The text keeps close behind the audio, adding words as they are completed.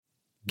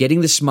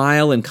Getting the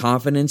smile and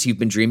confidence you've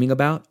been dreaming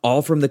about,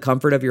 all from the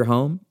comfort of your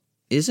home,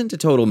 isn't a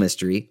total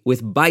mystery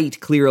with Byte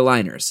clear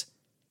aligners.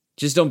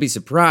 Just don't be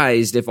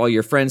surprised if all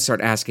your friends start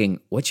asking,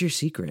 "What's your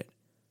secret?"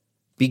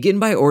 Begin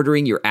by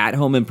ordering your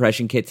at-home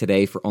impression kit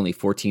today for only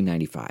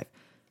 $14.95.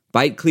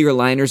 Byte clear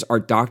aligners are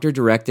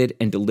doctor-directed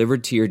and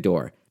delivered to your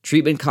door.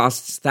 Treatment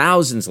costs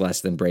thousands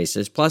less than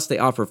braces, plus they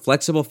offer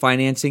flexible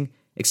financing,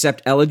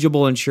 accept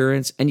eligible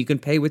insurance, and you can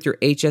pay with your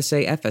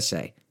HSA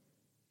FSA.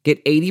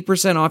 Get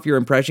 80% off your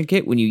impression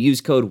kit when you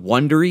use code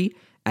WONDERY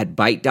at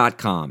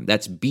Byte.com.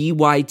 That's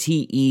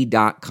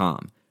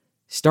BYTE.com.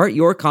 Start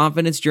your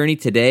confidence journey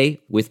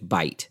today with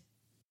Byte.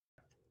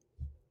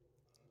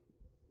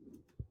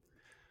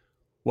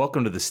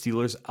 Welcome to the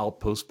Steelers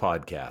Outpost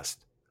Podcast,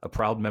 a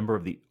proud member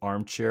of the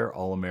Armchair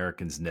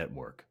All-Americans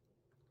Network.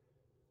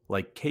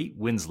 Like Kate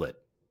Winslet,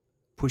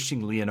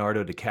 pushing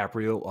Leonardo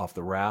DiCaprio off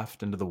the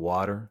raft into the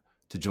water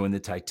to join the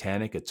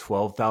Titanic at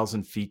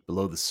 12,000 feet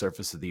below the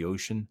surface of the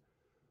ocean,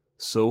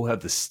 so have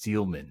the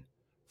Steelmen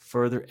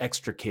further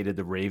extricated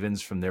the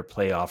Ravens from their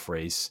playoff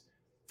race,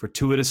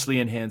 fortuitously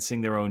enhancing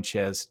their own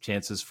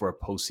chances for a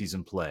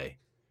postseason play.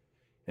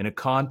 In a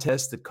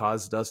contest that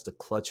caused us to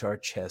clutch our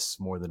chests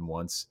more than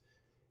once,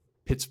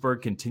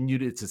 Pittsburgh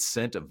continued its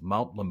ascent of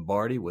Mount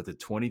Lombardi with a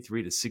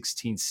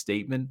 23-16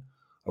 statement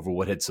over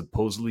what had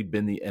supposedly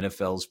been the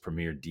NFL's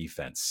premier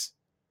defense.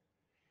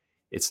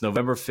 It's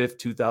November 5th,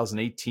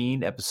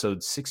 2018,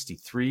 episode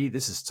 63.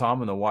 This is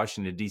Tom in the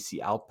Washington,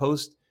 D.C.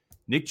 Outpost.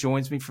 Nick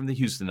joins me from the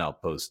Houston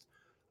Outpost.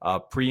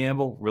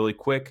 Preamble, really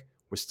quick.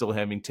 We're still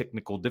having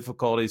technical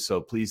difficulties,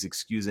 so please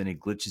excuse any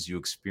glitches you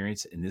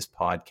experience in this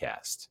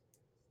podcast.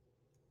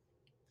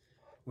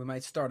 We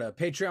might start a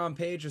Patreon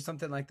page or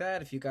something like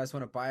that. If you guys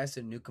want to buy us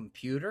a new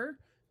computer,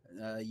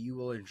 you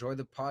will enjoy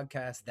the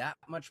podcast that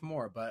much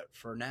more. But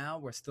for now,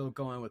 we're still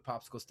going with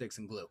popsicle sticks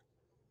and glue.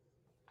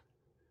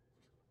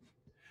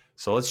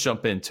 So let's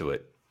jump into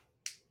it.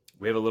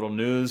 We have a little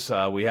news.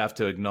 We have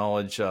to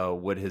acknowledge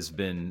what has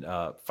been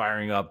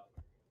firing up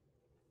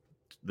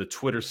the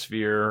Twitter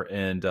sphere.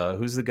 And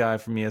who's the guy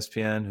from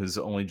ESPN whose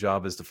only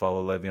job is to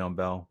follow Le'Veon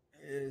Bell?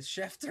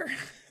 Schefter.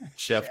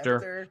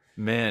 Schefter.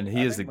 Man,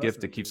 he is the gift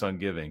that keeps on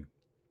giving.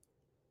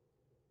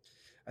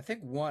 I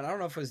think I don't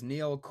know if it was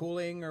Neil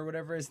Cooling or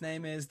whatever his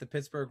name is, the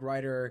Pittsburgh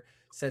writer,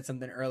 said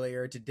something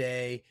earlier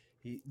today.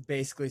 He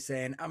basically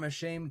saying, "I'm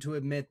ashamed to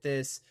admit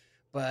this,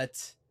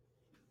 but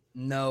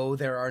no,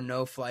 there are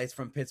no flights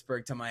from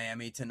Pittsburgh to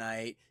Miami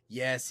tonight.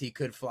 Yes, he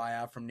could fly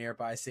out from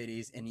nearby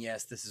cities. And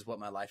yes, this is what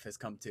my life has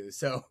come to."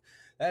 So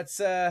that's,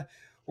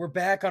 we're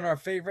back on our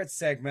favorite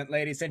segment,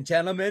 ladies and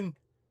gentlemen.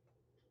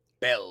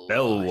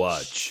 Bell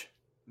Watch.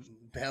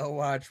 Bell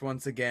Watch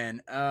once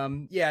again.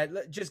 Yeah,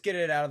 just get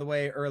it out of the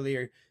way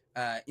earlier,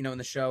 in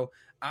the show.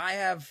 I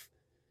have,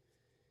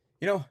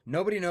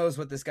 nobody knows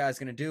what this guy's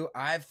going to do.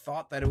 I've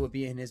thought that it would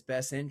be in his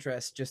best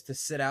interest just to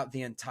sit out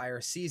the entire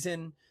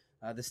season.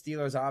 The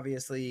Steelers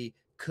obviously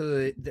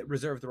could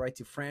reserve the right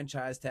to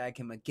franchise tag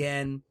him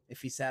again.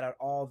 If he sat out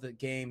all the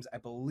games, I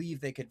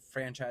believe they could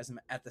franchise him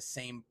at the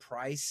same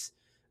price.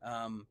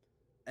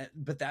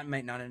 But that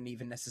might not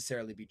even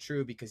necessarily be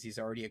true because he's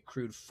already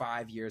accrued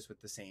 5 years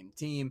with the same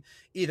team.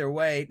 Either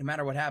way, no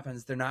matter what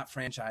happens, they're not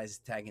franchise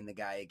tagging the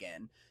guy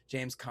again.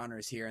 James Conner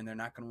is here, and they're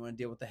not going to want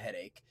to deal with the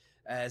headache.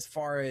 As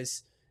far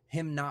as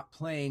him not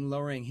playing,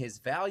 lowering his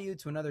value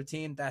to another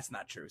team, that's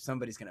not true.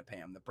 Somebody's going to pay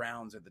him. The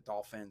Browns or the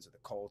Dolphins or the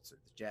Colts or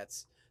the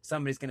Jets.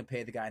 Somebody's going to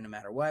pay the guy no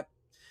matter what.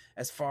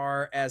 As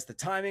far as the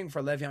timing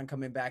for Le'Veon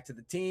coming back to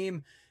the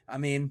team, I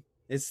mean,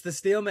 it's the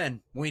Steelmen.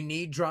 We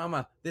need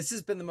drama. This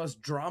has been the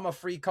most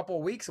drama-free couple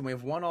of weeks, and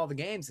we've won all the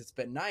games. It's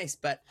been nice.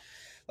 But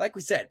like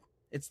we said,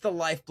 it's the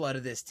lifeblood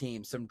of this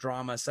team, some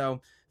drama. So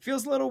it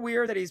feels a little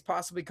weird that he's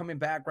possibly coming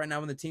back right now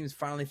when the team's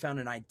finally found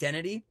an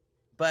identity.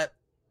 But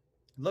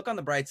look on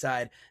the bright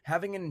side,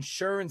 having an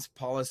insurance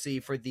policy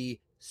for the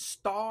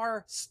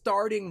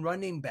starting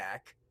running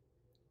back,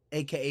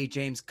 a.k.a.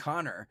 James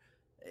Conner,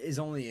 is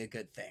only a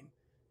good thing.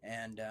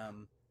 And,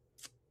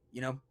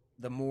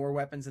 the more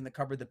weapons in the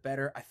cupboard, the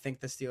better. I think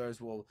the Steelers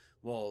will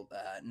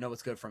know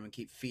what's good for him and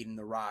keep feeding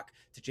the rock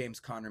to James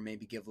Conner,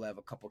 maybe give Lev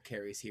a couple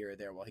carries here or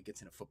there while he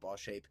gets into football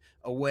shape,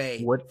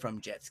 away from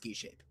jet ski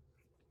shape.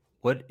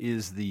 What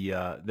is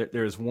the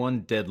there's one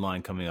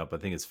deadline coming up. I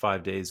think it's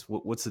 5 days.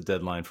 What's the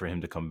deadline for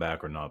him to come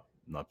back or not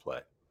play?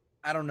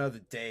 I don't know the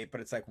date,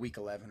 but it's like week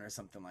 11 or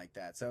something like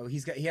that. So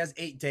he has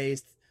 8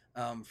 days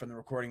from the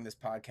recording of this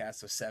podcast,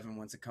 so 7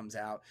 once it comes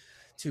out,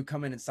 to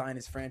come in and sign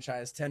his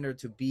franchise tender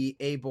to be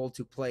able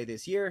to play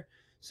this year.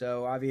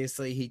 So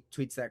obviously he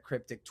tweets that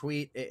cryptic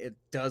tweet. It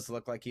does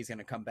look like he's going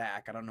to come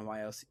back. I don't know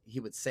why else he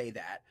would say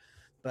that.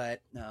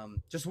 But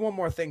just one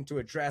more thing to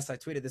address. I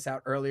tweeted this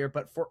out earlier,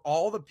 but for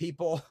all the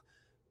people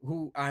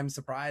who, I'm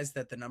surprised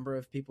that the number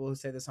of people who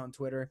say this on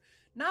Twitter,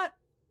 not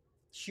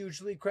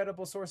hugely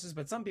credible sources,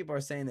 but some people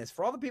are saying this.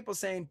 For all the people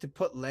saying to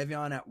put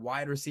Le'Veon at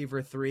wide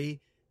receiver 3,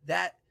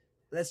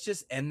 let's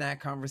just end that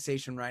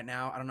conversation right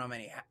now. I don't know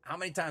how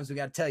many times we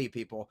got to tell you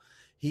people,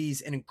 he's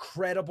an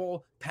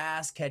incredible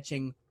pass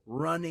catching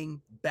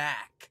running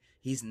back.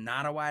 He's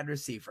not a wide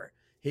receiver.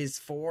 his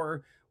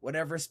 4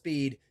 whatever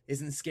speed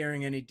isn't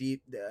scaring any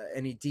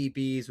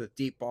DBs with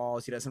deep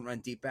balls. He doesn't run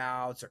deep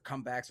outs or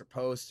comebacks or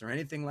posts or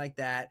anything like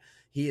that.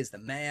 He is the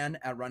man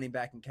at running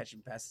back and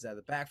catching passes out of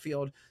the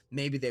backfield.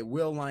 Maybe they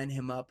will line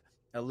him up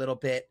a little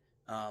bit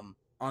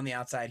on the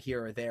outside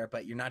here or there,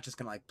 but you're not just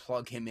going to like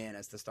plug him in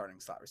as the starting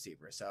slot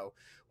receiver. So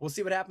we'll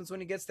see what happens when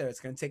he gets there. It's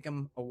going to take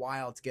him a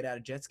while to get out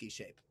of jet ski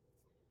shape.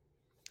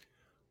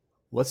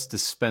 Let's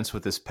dispense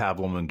with this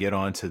pablum and get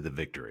on to the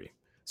victory.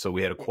 So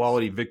we had a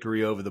quality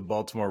victory over the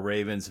Baltimore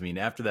Ravens. I mean,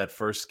 after that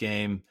first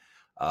game,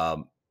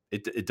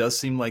 it does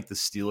seem like the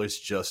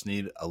Steelers just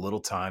need a little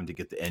time to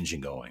get the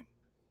engine going.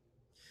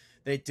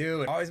 They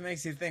do. It always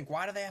makes you think,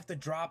 why do they have to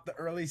drop the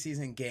early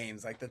season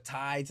games like the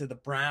tie to the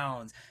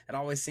Browns? It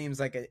always seems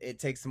like it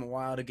takes them a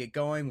while to get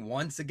going.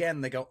 Once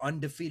again, they go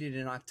undefeated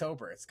in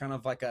October. It's kind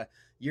of like a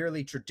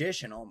yearly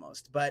tradition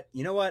almost. But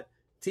you know what?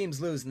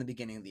 Teams lose in the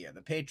beginning of the year.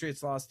 The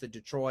Patriots lost to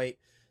Detroit.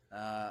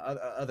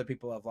 Other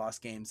people have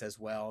lost games as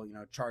well. You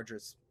know,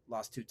 Chargers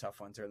lost 2 tough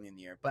ones early in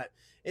the year. But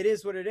it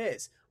is what it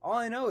is. All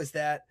I know is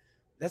that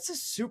that's a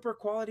super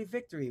quality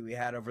victory we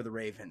had over the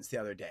Ravens the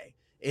other day.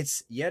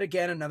 It's yet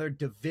again another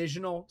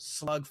divisional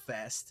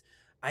slugfest.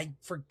 I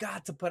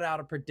forgot to put out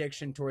a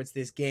prediction towards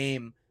this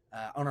game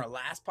on our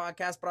last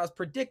podcast, but I was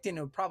predicting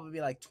it would probably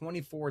be like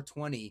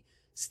 24-20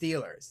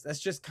 Steelers. That's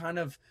just kind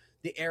of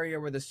the area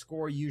where the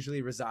score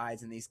usually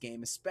resides in these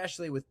games,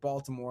 especially with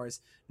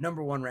Baltimore's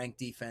number 1 ranked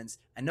defense.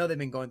 I know they've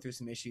been going through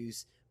some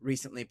issues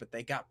recently, but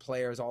they got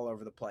players all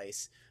over the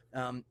place.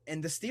 And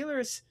the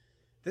Steelers,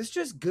 there's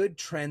just good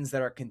trends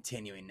that are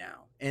continuing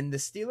now. And the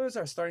Steelers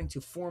are starting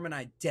to form an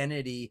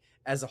identity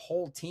as a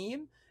whole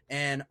team,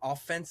 and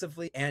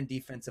offensively and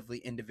defensively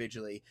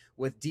individually,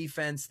 with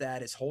defense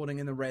that is holding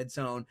in the red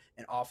zone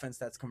and offense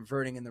that's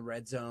converting in the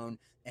red zone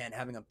and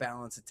having a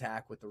balanced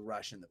attack with the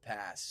rush and the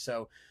pass.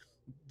 So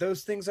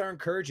those things are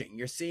encouraging.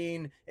 You're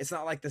seeing it's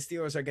not like the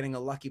Steelers are getting a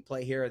lucky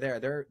play here or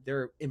there.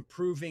 They're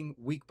improving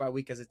week by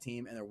week as a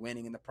team, and they're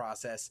winning in the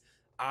process.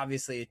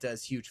 Obviously, it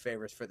does huge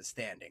favors for the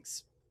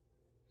standings.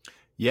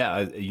 Yeah,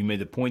 you made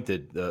the point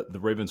that the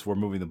Ravens were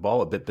moving the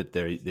ball a bit, but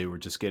they were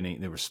just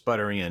they were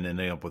sputtering and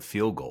ending up with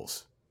field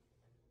goals.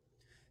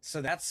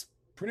 So that's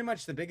pretty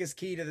much the biggest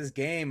key to this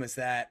game, is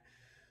that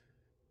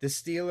the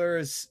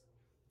Steelers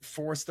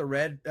forced the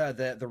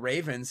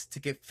Ravens to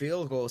get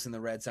field goals in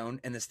the red zone,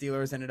 and the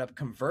Steelers ended up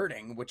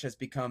converting, which has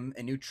become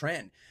a new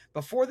trend.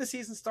 Before the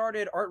season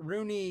started, Art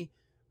Rooney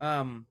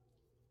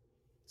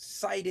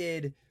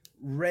cited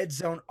red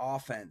zone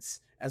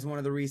offense as one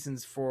of the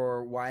reasons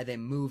for why they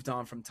moved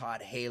on from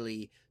Todd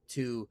Haley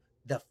to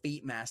the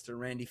feet master,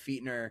 Randy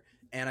Fichtner.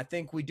 And I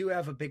think we do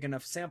have a big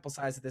enough sample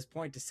size at this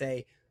point to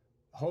say,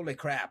 holy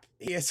crap,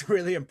 he has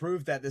really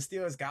improved that. The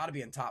Steelers got to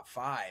be in top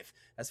 5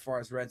 as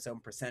far as red zone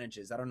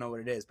percentages. I don't know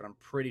what it is, but I'm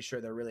pretty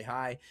sure they're really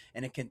high.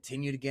 And it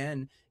continued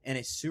again in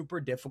a super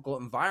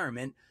difficult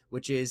environment,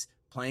 which is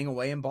playing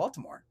away in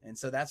Baltimore. And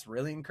so that's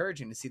really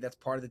encouraging to see that's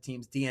part of the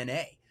team's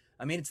DNA.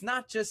 I mean, it's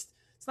not just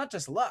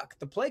luck.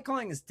 The play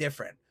calling is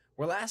different.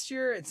 Where last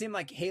year, it seemed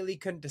like Haley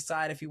couldn't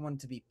decide if he wanted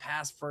to be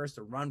pass first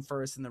or run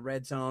first in the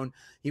red zone.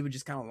 He would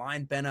just kind of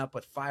line Ben up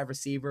with 5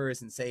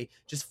 receivers and say,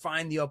 just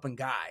find the open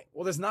guy.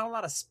 Well, there's not a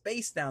lot of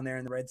space down there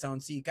in the red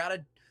zone, so you got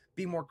to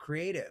be more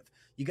creative.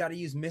 You got to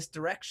use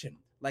misdirection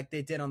like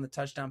they did on the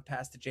touchdown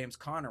pass to James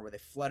Conner, where they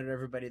flooded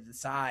everybody to the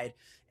side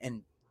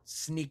and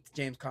sneaked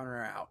James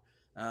Conner out.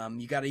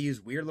 You got to use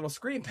weird little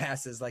screen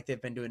passes like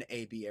they've been doing to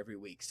AB every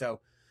week.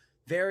 So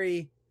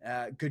very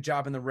good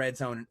job in the red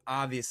zone. And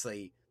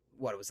obviously,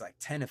 it was like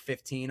 10 of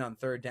 15 on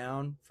third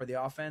down for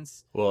the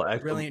offense. Well,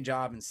 brilliant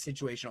job in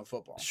situational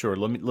football. Sure.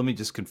 Let me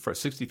just confirm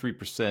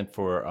 63%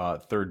 for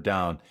third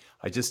down.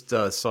 I just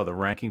saw the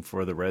ranking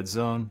for the red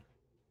zone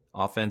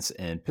offense,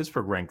 and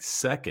Pittsburgh ranked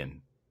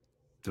second.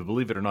 To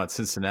believe it or not,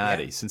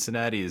 Cincinnati. Yeah.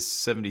 Cincinnati is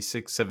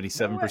 76,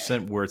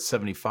 77%. We're at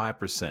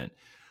 75%.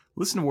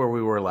 Listen to where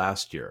we were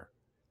last year,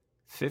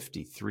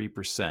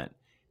 53%.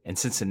 And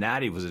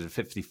Cincinnati was at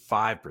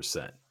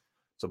 55%.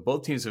 So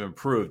both teams have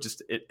improved.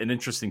 Just an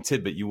interesting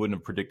tidbit. You wouldn't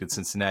have predicted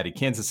Cincinnati.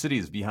 Kansas City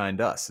is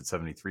behind us at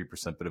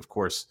 73%, but of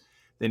course,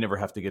 they never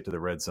have to get to the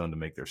red zone to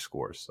make their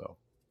scores. So,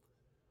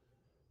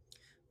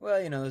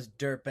 well, those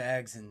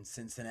dirtbags in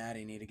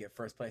Cincinnati need to get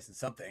first place in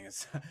something.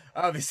 It's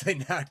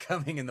obviously not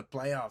coming in the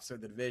playoffs or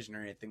the division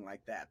or anything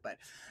like that. But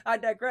I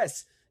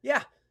digress.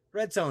 Yeah,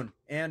 red zone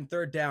and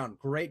third down.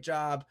 Great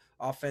job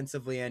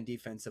offensively and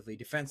defensively.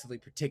 Defensively,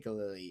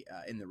 particularly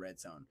in the red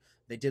zone.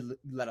 They did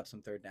let up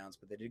some third downs,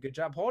 but they did a good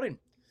job holding.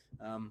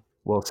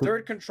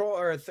 Third control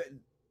or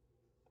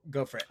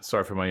go for it.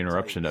 Sorry for my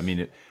interruption. I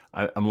mean,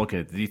 I'm looking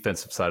at the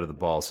defensive side of the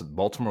ball. So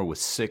Baltimore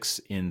was 6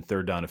 in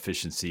third down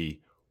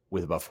efficiency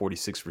with about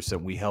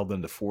 46%. We held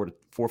them to 4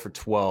 for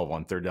 12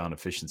 on third down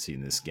efficiency in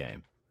this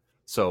game.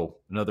 So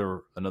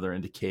another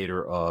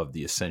indicator of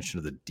the ascension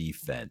of the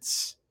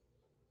defense.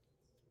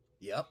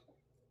 Yep.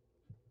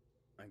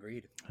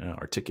 Agreed.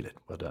 Articulate.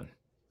 Well done.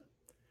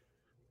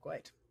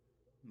 Quite.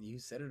 You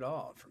said it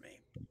all for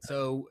me.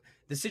 So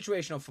the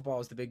situational football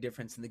was the big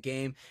difference in the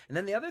game. And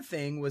then the other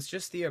thing was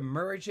just the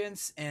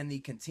emergence and the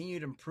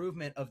continued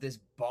improvement of this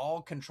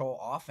ball control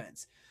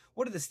offense.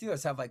 What did the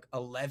Steelers have, like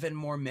 11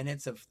 more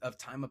minutes of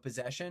time of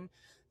possession?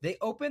 They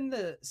opened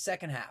the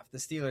second half, the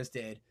Steelers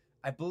did.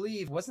 I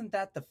believe, wasn't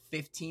that the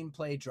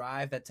 15-play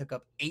drive that took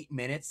up 8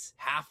 minutes,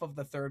 half of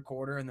the third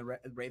quarter, and the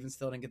Ravens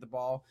still didn't get the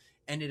ball,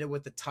 ended it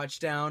with the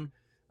touchdown?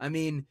 I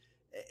mean,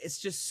 it's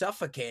just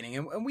suffocating.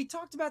 And we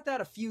talked about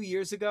that a few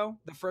years ago,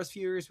 the first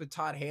few years with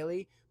Todd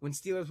Haley, when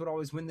Steelers would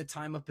always win the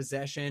time of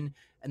possession,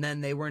 and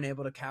then they weren't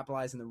able to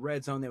capitalize in the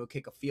red zone. They would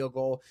kick a field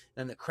goal,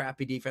 then the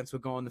crappy defense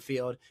would go on the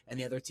field, and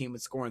the other team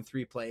would score in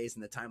 3 plays,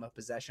 and the time of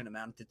possession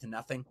amounted to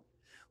nothing.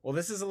 Well,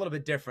 this is a little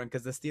bit different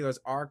because the Steelers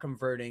are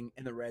converting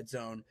in the red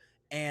zone,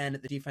 and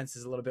the defense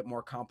is a little bit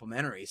more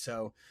complimentary.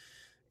 So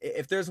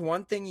if there's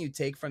one thing you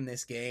take from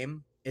this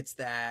game, it's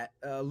that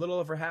a little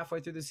over halfway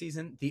through the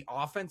season, the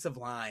offensive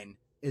line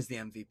is the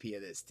MVP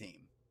of this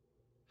team.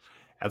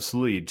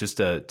 Absolutely. Just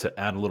to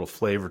add a little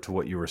flavor to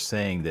what you were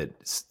saying, that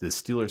the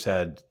Steelers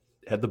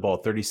had the ball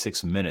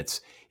 36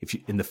 minutes.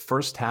 In the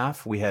first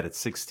half, we had it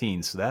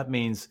 16. So that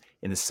means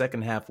in the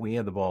second half, we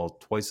had the ball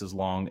twice as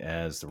long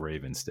as the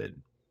Ravens did.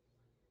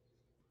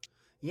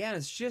 Yeah,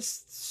 it's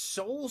just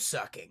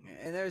soul-sucking.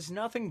 And there's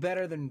nothing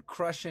better than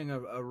crushing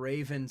a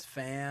Ravens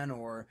fan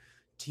or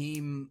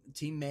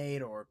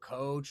teammate or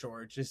coach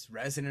or just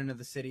resident of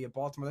the city of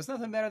Baltimore. There's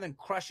nothing better than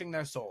crushing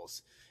their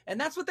souls. And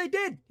that's what they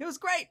did. It was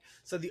great.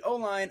 So the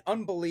O-line,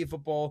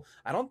 unbelievable.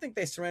 I don't think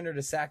they surrendered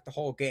a sack the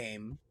whole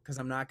game because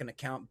I'm not going to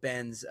count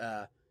Ben's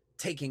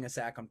taking a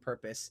sack on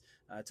purpose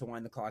to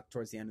wind the clock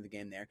towards the end of the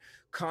game there.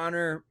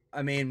 Conner,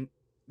 I mean,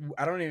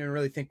 I don't even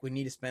really think we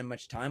need to spend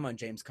much time on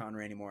James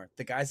Conner anymore.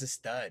 The guy's a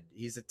stud.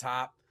 He's a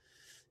top,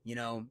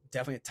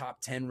 definitely a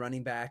top 10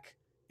 running back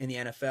in the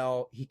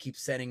NFL. He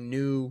keeps setting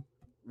new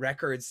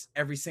records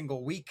every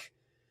single week.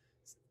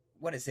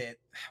 What is it?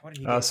 What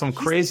did he do? Some He's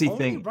crazy the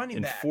only thing. running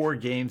In back. 4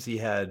 games, he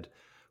had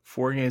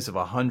 4 games of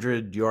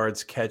 100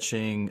 yards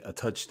catching, a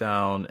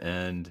touchdown,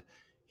 and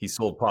he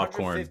sold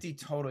popcorn. 150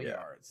 total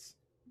yards.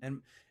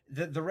 And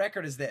the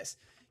record is this.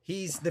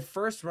 He's the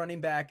first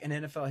running back in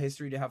NFL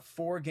history to have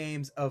 4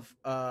 games of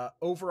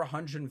over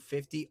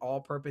 150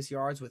 all-purpose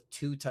yards with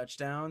 2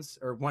 touchdowns,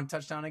 or 1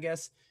 touchdown, I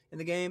guess, in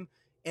the game.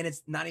 And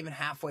it's not even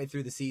halfway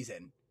through the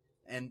season.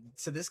 And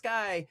so this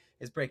guy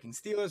is breaking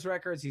Steelers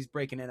records. He's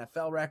breaking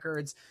NFL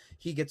records.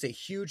 He gets a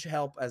huge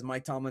help, as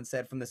Mike Tomlin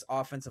said, from this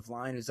offensive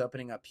line who's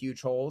opening up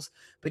huge holes.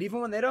 But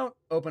even when they don't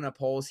open up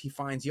holes, he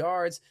finds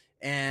yards.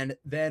 And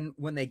then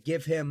when they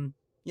give him,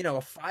 a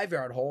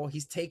 5-yard hole,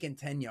 he's taking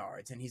 10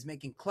 yards and he's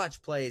making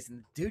clutch plays. And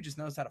the dude just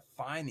knows how to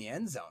find the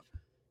end zone.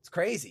 It's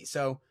crazy.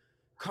 So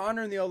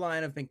Conner and the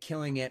O-line have been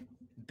killing it.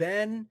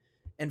 Ben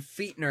and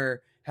Fichtner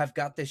have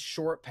got this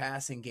short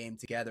passing game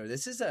together.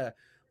 This is a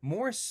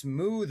more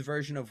smooth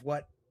version of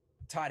what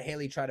Todd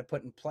Haley tried to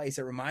put in place.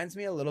 It reminds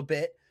me a little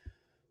bit.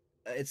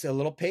 It's a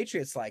little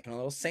Patriots-like and a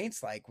little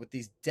Saints-like with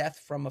these death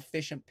from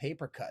efficient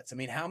paper cuts. I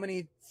mean, how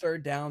many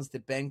third downs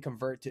did Ben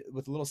convert to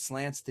with little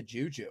slants to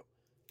Juju?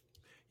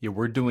 Yeah,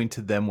 we're doing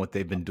to them what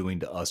they've been doing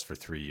to us for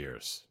 3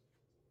 years.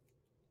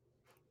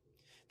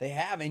 They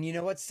have. And you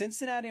know what?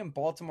 Cincinnati and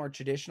Baltimore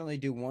traditionally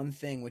do one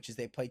thing, which is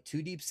they play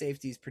 2 deep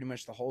safeties pretty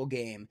much the whole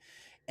game.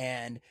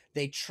 And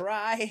they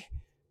try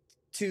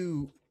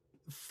to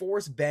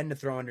force Ben to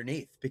throw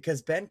underneath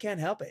because Ben can't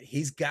help it.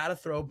 He's got to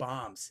throw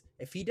bombs.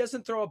 If he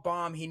doesn't throw a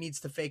bomb, he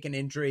needs to fake an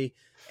injury,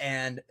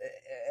 and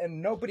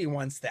nobody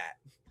wants that.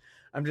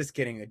 I'm just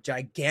kidding. A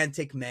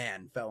gigantic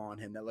man fell on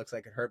him that looks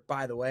like it hurt.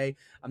 By the way,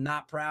 I'm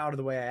not proud of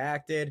the way I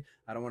acted.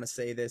 I don't want to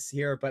say this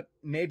here, but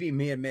maybe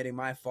me admitting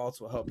my faults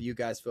will help you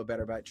guys feel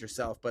better about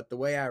yourself. But the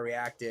way I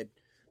reacted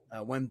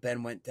when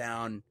Ben went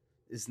down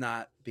is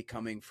not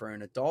becoming for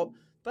an adult,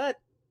 but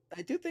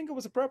I do think it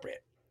was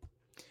appropriate.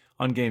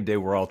 On game day,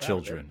 we're all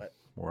children.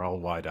 We're all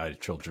wide-eyed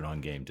children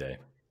on game day.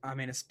 I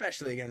mean,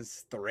 especially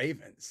against the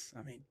Ravens.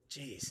 I mean,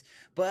 geez.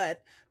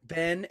 But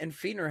Ben and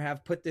Fichtner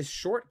have put this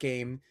short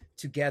game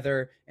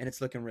together, and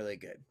it's looking really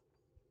good.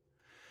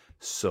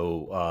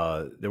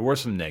 So there were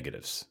some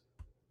negatives.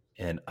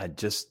 And I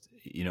just,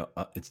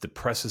 it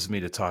depresses me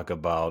to talk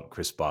about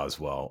Chris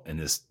Boswell and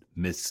this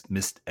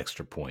missed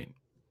extra point.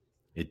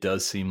 It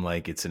does seem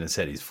like it's in his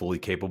head. He's fully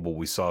capable.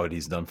 We saw what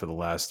he's done for the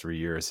last 3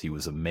 years. He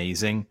was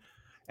amazing.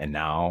 And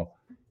now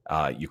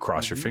you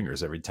cross your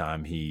fingers every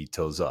time he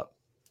toes up.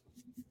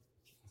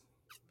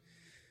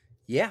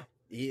 Yeah,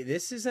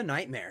 this is a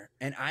nightmare.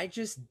 And I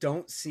just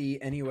don't see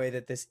any way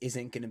that this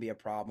isn't going to be a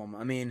problem.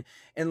 I mean,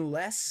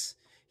 unless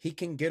he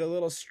can get a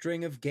little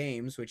string of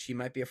games, which he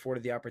might be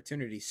afforded the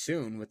opportunity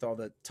soon with all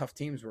the tough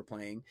teams we're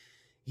playing,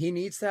 he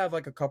needs to have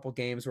like a couple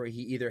games where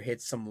he either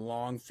hits some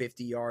long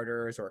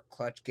 50-yarders or a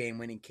clutch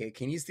game-winning kick.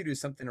 He needs to do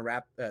something to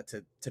knock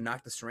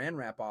the saran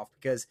wrap off,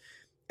 because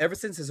ever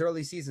since his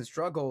early season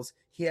struggles,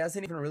 he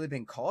hasn't even really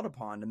been called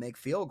upon to make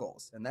field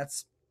goals. And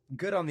that's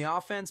good on the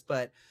offense,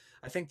 but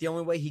I think the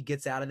only way he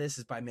gets out of this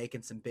is by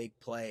making some big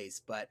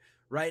plays. But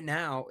right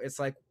now, it's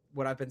like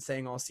what I've been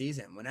saying all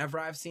season. Whenever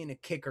I've seen a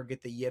kicker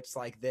get the yips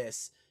like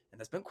this, and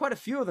there's been quite a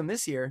few of them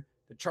this year,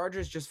 the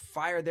Chargers just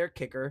fired their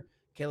kicker,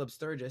 Caleb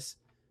Sturgis.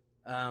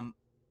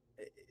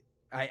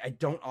 I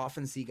don't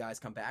often see guys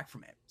come back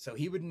from it. So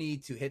he would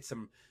need to hit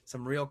some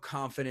real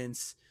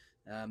confidence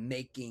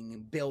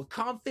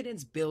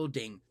confidence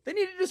building. They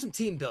need to do some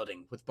team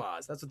building with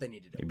Boz. That's what they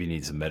need to do. Maybe he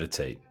needs to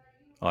meditate.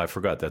 Oh, I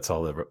forgot. That's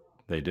all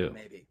they do.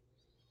 Maybe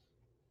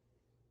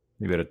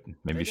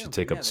you should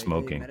take up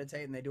smoking. They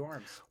meditate and they do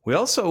arms. We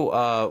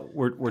also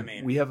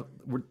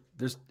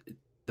there's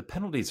the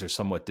penalties are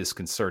somewhat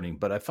disconcerting,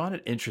 but I found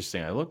it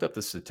interesting. I looked up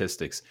the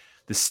statistics.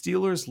 The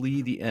Steelers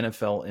lead the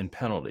NFL in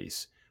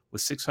penalties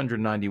with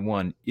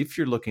 691. If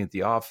you're looking at the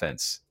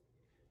offense,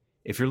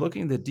 if you're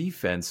looking at the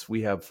defense,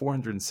 we have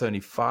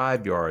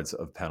 475 yards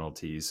of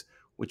penalties,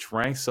 which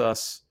ranks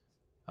us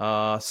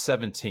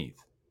 17th.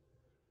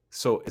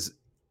 So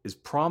as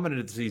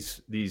prominent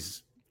as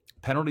these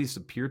penalties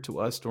appear to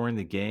us during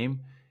the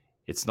game,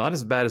 it's not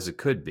as bad as it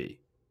could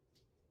be.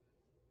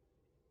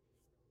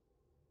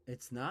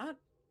 It's not.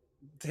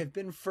 They've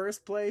been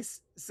first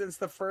place since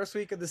the first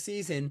week of the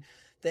season.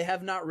 They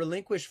have not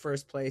relinquished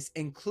first place,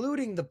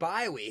 including the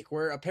bye week,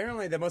 where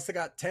apparently they must have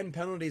got 10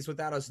 penalties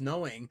without us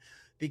knowing,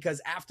 because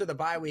after the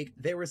bye week,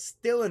 they were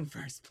still in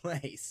first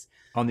place.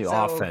 On the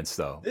offense,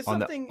 though. On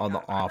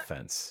the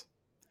offense.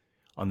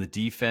 On the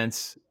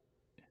defense.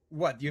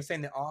 What, you're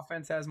saying the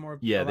offense has more?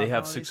 Yeah, they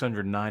have penalties?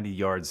 690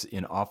 yards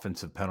in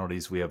offensive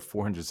penalties. We have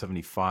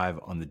 475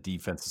 on the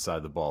defensive side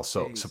of the ball.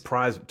 So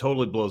surprise,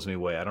 totally blows me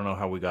away. I don't know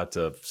how we got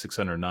to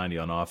 690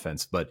 on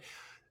offense, but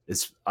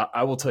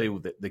I will tell you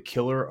that the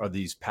killer are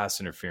these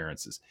pass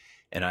interferences.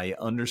 And I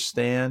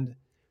understand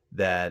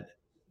that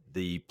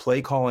the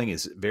play calling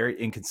is very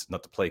inconsistent,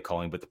 not the play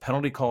calling, but the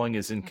penalty calling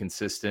is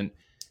inconsistent.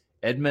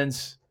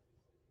 Edmonds,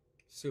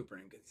 super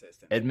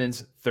inconsistent.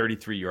 Edmonds,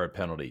 33-yard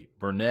penalty.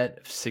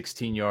 Burnett,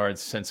 16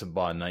 yards.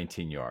 Sensabaugh,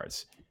 19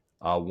 yards.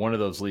 One of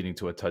those leading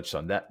to a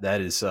touchdown.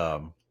 That is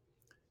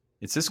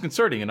it's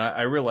disconcerting. And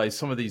I realize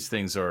some of these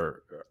things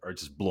are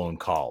just blown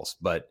calls,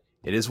 but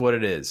it is what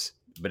it is.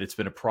 But it's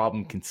been a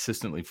problem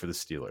consistently for the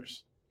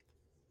Steelers.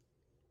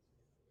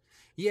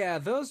 Yeah,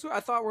 those I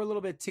thought were a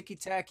little bit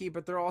ticky-tacky,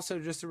 but they're also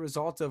just a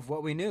result of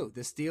what we knew.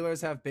 The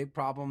Steelers have big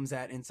problems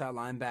at inside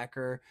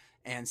linebacker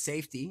and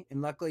safety,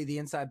 and luckily the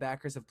inside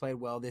backers have played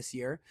well this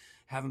year,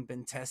 haven't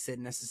been tested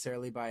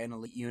necessarily by an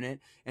elite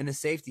unit, and the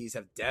safeties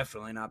have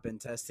definitely not been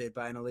tested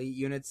by an elite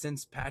unit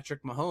since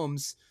Patrick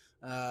Mahomes,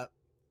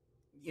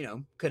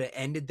 could have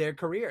ended their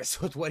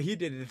careers with what he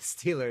did to the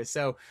Steelers.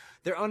 So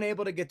they're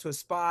unable to get to a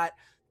spot.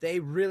 They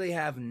really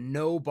have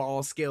no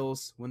ball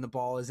skills when the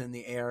ball is in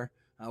the air.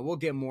 We'll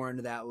get more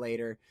into that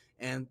later.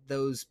 And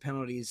those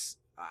penalties,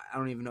 I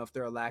don't even know if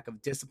they're a lack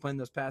of discipline,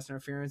 those pass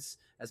interference,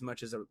 as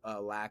much as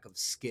a lack of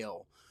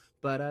skill.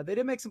 But they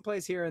did make some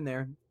plays here and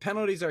there.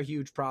 Penalties are a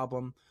huge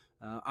problem.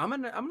 I'm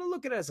gonna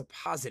look at it as a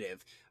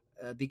positive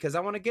because I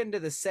want to get into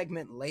the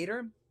segment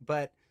later.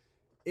 But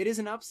it is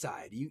an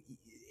upside.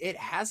 It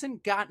has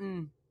an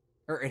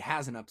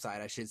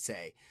upside, I should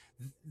say.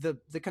 The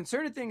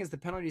concerning thing is the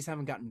penalties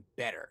haven't gotten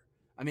better.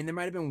 I mean, there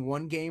might have been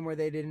one game where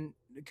they didn't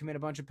commit a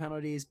bunch of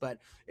penalties, but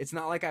it's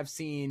not like I've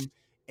seen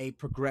a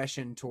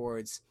progression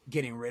towards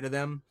getting rid of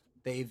them.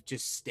 They've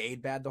just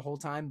stayed bad the whole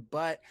time.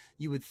 But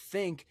you would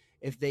think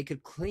if they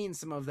could clean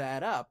some of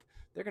that up,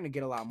 they're going to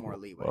get a lot more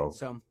leeway. Well,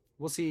 so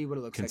we'll see what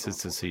it looks like.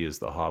 Consistency is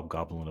the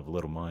hobgoblin of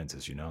little minds,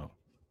 as you know.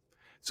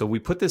 So we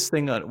put this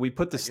thing on. We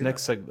put this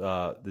next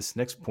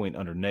point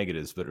under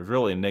negatives, but it's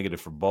really a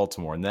negative for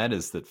Baltimore, and that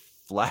is that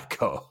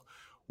Flacco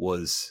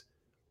was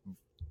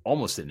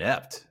almost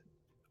inept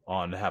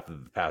on half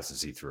of the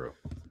passes he threw.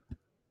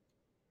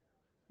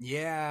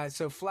 Yeah,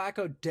 so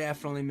Flacco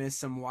definitely missed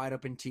some wide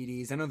open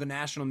TDs. I know the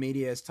national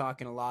media is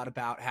talking a lot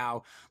about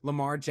how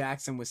Lamar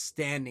Jackson was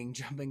standing,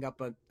 jumping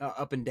up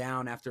and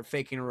down after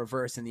faking a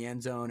reverse in the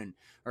end zone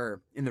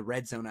or in the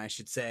red zone, I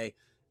should say.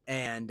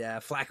 And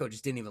Flacco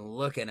just didn't even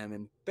look at him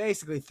and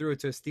basically threw it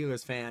to a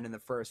Steelers fan in the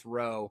first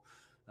row.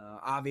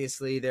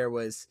 Obviously, there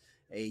was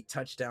a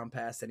touchdown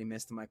pass that he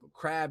missed to Michael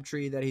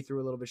Crabtree that he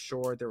threw a little bit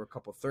short. There were a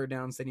couple third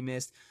downs that he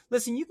missed.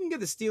 Listen, you can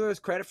give the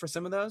Steelers credit for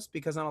some of those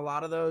because on a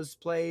lot of those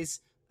plays,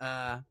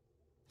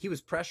 he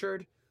was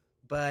pressured.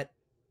 But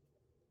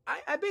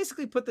I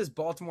basically put this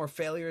Baltimore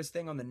failures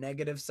thing on the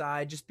negative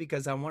side just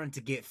because I wanted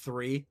to get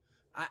 3.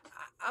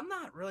 I'm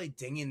not really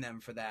dinging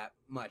them for that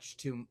much.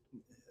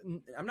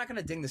 I'm not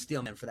going to ding the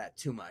Steelmen for that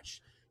too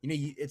much.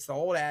 It's the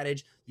old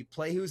adage, you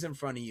play who's in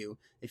front of you.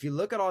 If you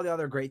look at all the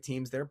other great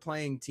teams, they're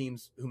playing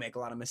teams who make a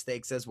lot of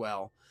mistakes as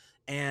well.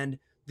 And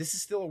this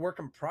is still a work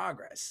in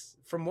progress.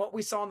 From what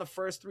we saw in the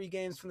first 3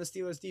 games from the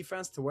Steelers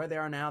defense to where they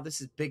are now,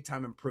 this is big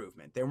time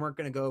improvement. They weren't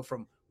going to go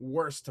from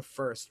worst to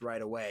first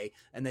right away.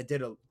 And they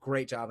did a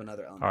great job in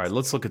other elements. All right,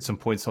 let's look at some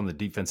points on the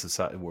defensive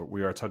side.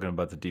 We are talking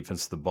about the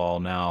defense of the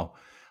ball now.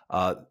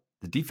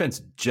 The defense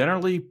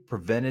generally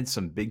prevented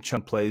some big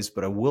chunk plays,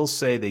 but I will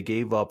say they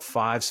gave up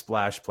 5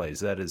 splash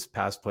plays. That is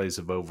pass plays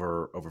of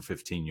over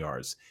 15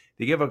 yards.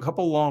 They gave a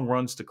couple long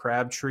runs to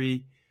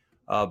Crabtree.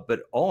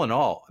 But all in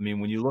all, I mean,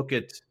 when you look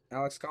at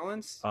Alex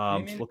Collins?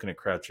 looking at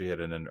Crabtree Head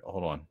and then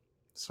hold on,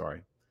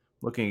 sorry,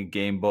 looking at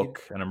game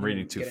book and I'm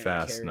reading too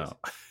fast. No,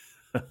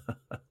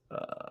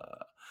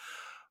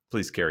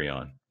 please carry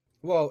on.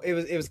 Well,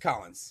 it was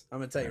Collins. I'm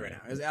gonna tell you right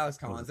now. It was Alex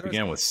Collins. It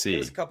began with C. There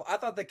was a couple. I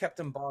thought they kept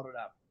him bottled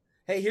up.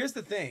 Hey, here's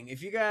the thing.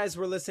 If you guys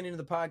were listening to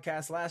the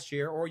podcast last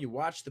year or you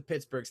watched the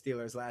Pittsburgh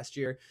Steelers last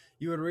year,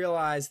 you would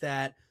realize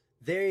that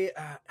they,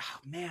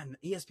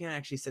 ESPN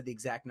actually said the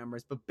exact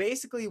numbers, but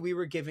basically we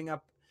were giving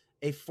up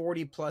a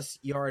 40-plus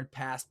yard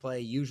pass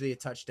play, usually a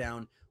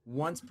touchdown,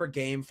 once per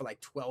game for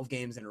like 12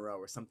 games in a row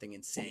or something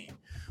insane.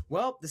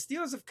 Well, the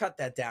Steelers have cut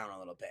that down a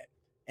little bit.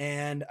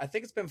 And I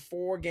think it's been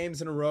 4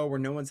 games in a row where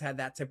no one's had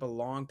that type of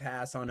long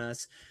pass on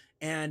us.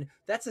 And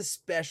that's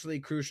especially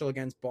crucial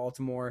against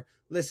Baltimore.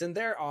 Listen,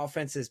 their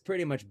offense is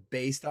pretty much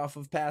based off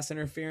of pass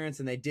interference,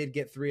 and they did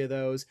get 3 of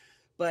those.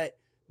 But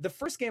the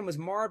first game was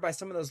marred by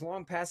some of those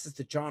long passes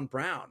to John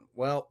Brown.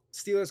 Well,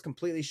 Steelers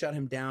completely shut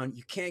him down.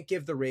 You can't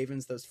give the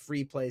Ravens those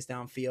free plays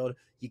downfield.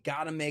 You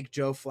got to make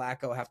Joe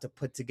Flacco have to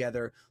put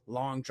together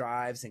long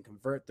drives and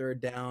convert third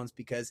downs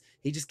because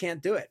he just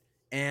can't do it.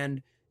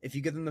 And if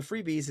you give them the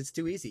freebies, it's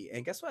too easy.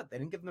 And guess what? They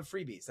didn't give them the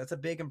freebies. That's a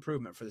big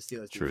improvement for the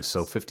Steelers. True. Defense.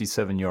 So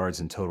 57 yards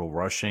in total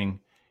rushing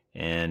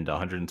and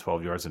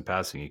 112 yards in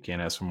passing. You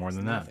can't ask for more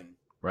than that.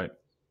 Right.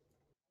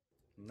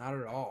 Not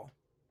at all.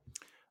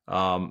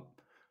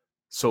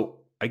 So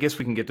I guess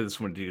we can get to this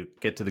one to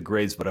get to the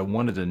grades, but I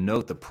wanted to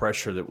note the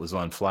pressure that was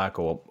on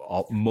Flacco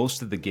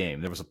most of the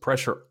game. There was a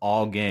pressure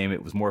all game.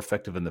 It was more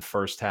effective in the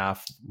first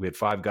half. We had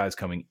 5 guys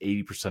coming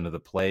 80% of the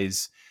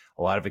plays.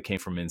 A lot of it came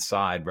from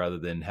inside rather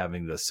than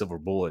having the silver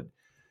bullet,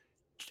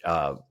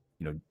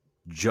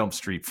 jump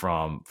street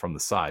from the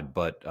side.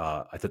 But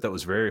I thought that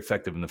was very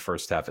effective in the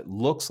first half. It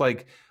looks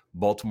like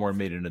Baltimore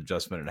made an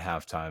adjustment at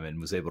halftime and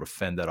was able to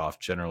fend that off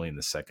generally in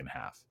the second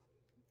half.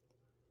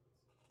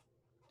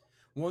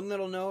 One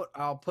little note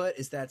I'll put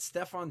is that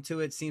Stephon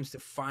Tuitt seems to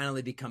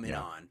finally be coming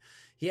on.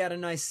 He had a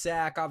nice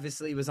sack.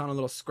 Obviously, he was on a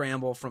little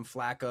scramble from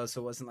Flacco,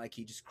 so it wasn't like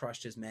he just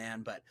crushed his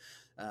man. But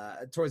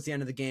towards the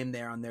end of the game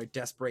there on their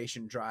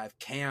desperation drive,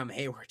 Cam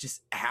Hayward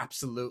just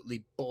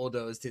absolutely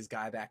bulldozed his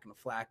guy back into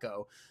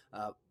Flacco,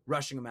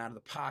 rushing him out of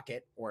the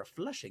pocket, or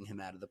flushing him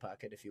out of the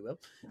pocket, if you will.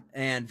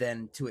 And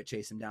then Tuitt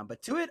chased him down.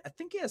 But Tuitt, I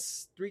think he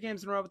has 3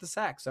 games in a row with the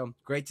sack, so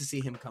great to see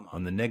him come on.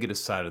 On the negative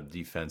side of the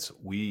defense,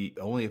 we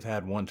only have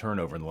had 1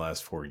 turnover in the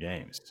last 4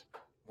 games.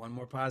 One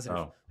more positive.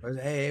 Oh.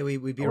 Hey, we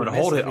I want to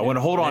hold it. I want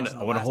to hold on.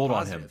 I want to hold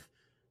on him.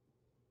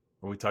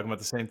 Are we talking about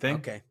the same thing?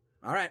 Okay.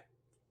 All right.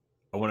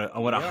 I want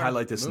to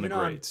highlight this in the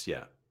grades.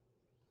 Yeah.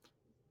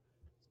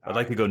 I'd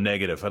like to go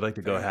negative. I'd like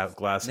to go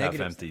glass half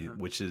empty,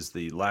 which is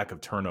the lack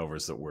of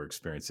turnovers that we're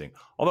experiencing.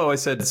 Although I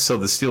said so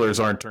the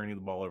Steelers aren't turning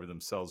the ball over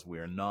themselves. We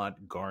are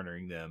not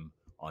garnering them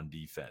on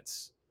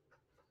defense.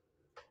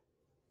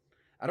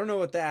 I don't know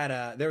what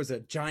that there was a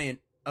giant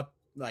up,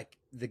 like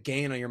the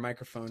gain on your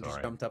microphone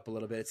just jumped up a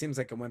little bit. It seems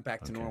like it went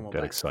back to normal.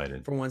 Got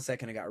excited. For 1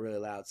 second it got really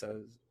loud.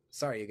 So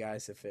sorry you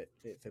guys if it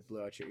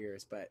blew out your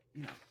ears, but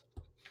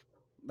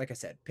like I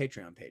said,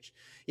 Patreon page.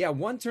 Yeah,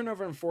 1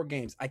 turnover in 4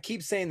 games. I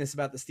keep saying this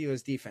about the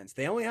Steelers defense.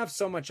 They only have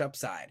so much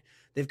upside.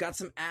 They've got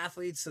some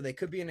athletes, so they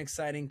could be an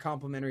exciting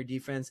complementary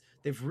defense.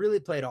 They've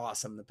really played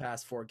awesome the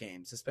past 4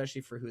 games,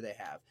 especially for who they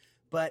have.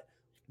 But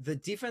the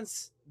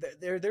defense,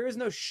 there is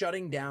no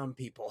shutting down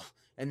people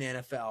in the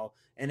NFL.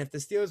 And if the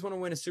Steelers want to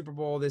win a Super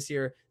Bowl this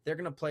year, they're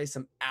going to play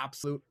some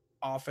absolute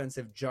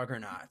offensive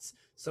juggernauts.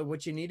 So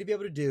what you need to be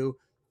able to do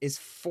is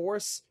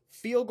force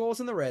field goals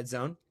in the red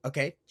zone.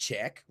 Okay,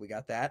 check. We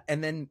got that.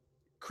 And then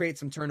create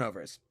some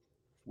turnovers.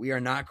 We are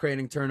not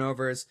creating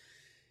turnovers.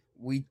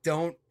 We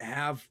don't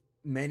have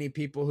many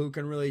people who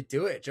can really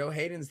do it. Joe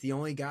Hayden's the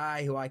only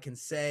guy who I can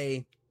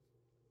say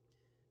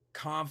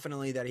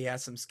confidently that he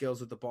has some skills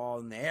with the ball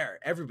in the air.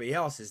 Everybody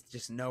else is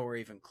just nowhere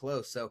even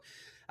close. So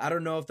I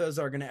don't know if those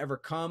are going to ever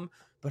come,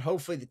 but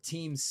hopefully the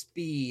team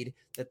speed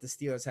that the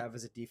Steelers have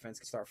as a defense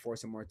can start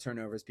forcing more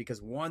turnovers, because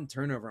 1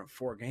 turnover in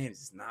 4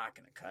 games is not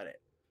going to cut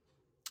it.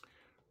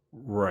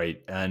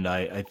 Right. And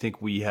I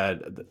think we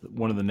had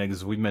one of the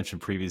negatives we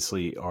mentioned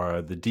previously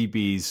are the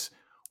DBs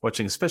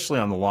watching, especially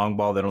on the long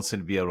ball. They don't seem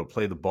to be able to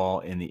play the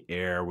ball in the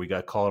air. We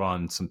got called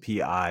on some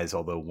PIs,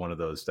 although one of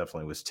those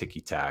definitely was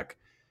ticky-tack.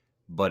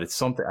 But it's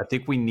something I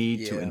think we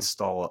need to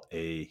install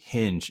a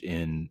hinge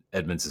in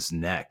Edmonds'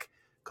 neck,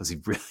 because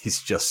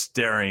he's just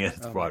staring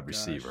at the wide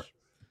receiver.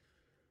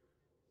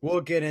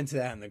 We'll get into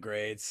that in the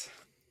grades.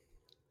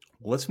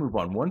 Well, let's move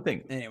on. One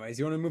thing. Anyways,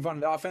 you want to move on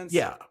to the offense?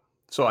 Yeah.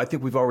 So I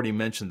think we've already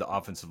mentioned the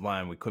offensive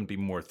line. We couldn't be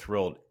more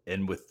thrilled.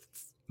 And with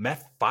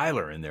Matt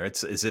Filer in there,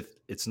 it's as if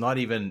it's not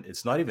even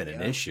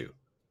an issue.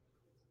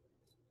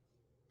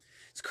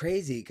 It's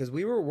crazy because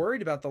we were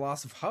worried about the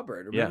loss of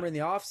Hubbard. Remember in the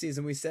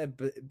offseason, we said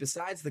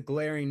besides the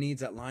glaring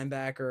needs at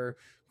linebacker,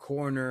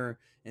 corner,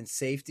 and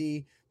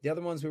safety, the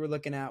other ones we were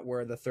looking at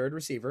were the third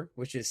receiver,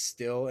 which is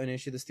still an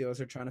issue the Steelers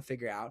are trying to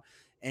figure out.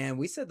 And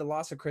we said the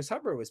loss of Chris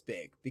Hubbard was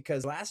big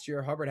because last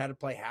year Hubbard had to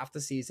play half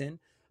the season.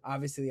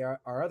 Obviously, our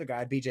other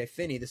guy, BJ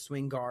Finney, the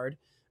swing guard,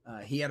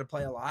 He had to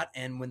play a lot,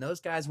 and when those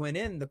guys went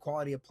in, the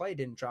quality of play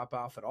didn't drop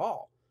off at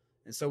all.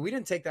 And so we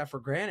didn't take that for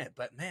granted.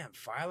 But man,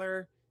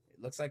 Filer,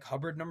 it looks like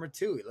Hubbard number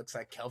 2. It looks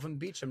like Kelvin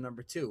Beachum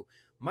number 2.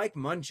 Mike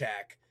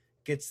Munchak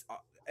gets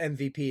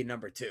MVP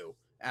number 2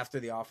 after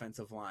the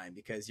offensive line,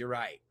 because you're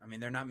right. I mean,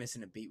 they're not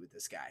missing a beat with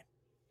this guy.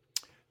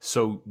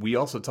 So we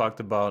also talked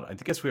about, I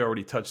guess we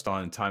already touched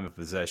on time of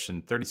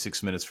possession,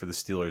 36 minutes for the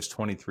Steelers,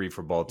 23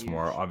 for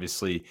Baltimore. Huge.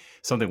 Obviously,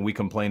 something we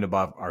complain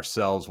about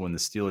ourselves when the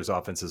Steelers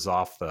offense is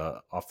off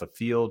the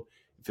field.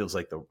 It feels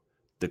like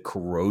the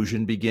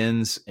corrosion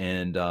begins,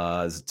 and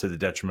to the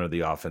detriment of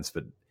the offense,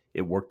 but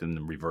it worked in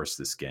the reverse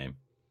this game.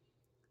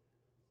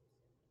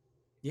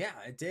 Yeah,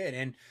 it did.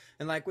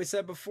 And like we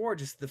said before,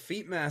 just the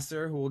feet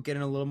master, who we'll get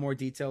in a little more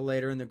detail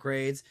later in the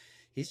grades,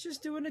 he's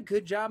just doing a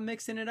good job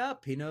mixing it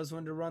up. He knows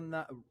when to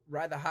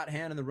ride the hot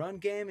hand in the run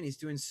game, and he's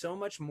doing so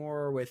much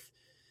more with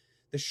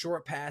the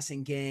short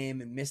passing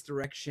game and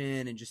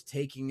misdirection and just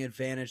taking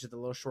advantage of the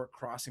little short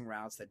crossing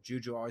routes that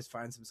Juju always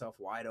finds himself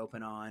wide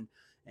open on.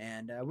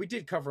 And we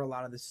did cover a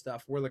lot of this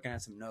stuff. We're looking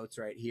at some notes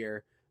right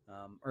here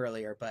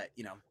earlier, but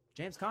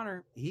James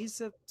Conner,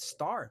 he's a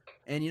star.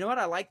 And you know what?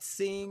 I liked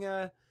seeing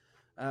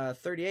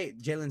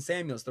 38, Jalen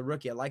Samuels, the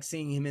rookie. I like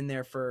seeing him in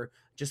there for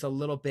just a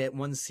little bit,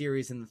 one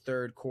series in the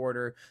third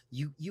quarter.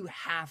 You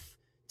have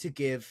to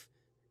give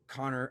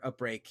Conner a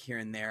break here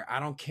and there. I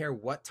don't care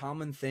what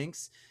Tomlin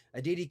thinks.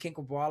 Aditi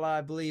Kinkhabwala,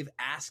 I believe,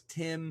 asked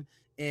him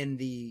in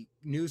the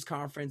news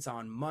conference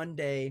on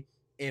Monday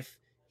if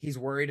he's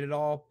worried at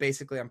all.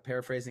 Basically, I'm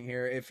paraphrasing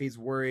here, if he's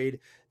worried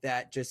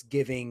that just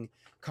giving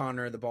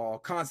Conner the ball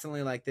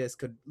constantly like this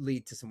could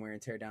lead to some wear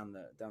and tear down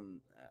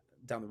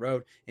the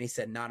road. And he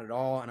said, not at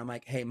all. And I'm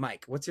like, hey,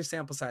 Mike, what's your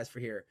sample size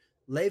for here?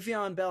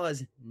 Le'Veon Bell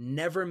has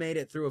never made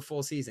it through a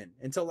full season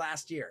until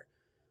last year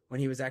when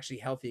he was actually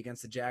healthy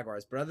against the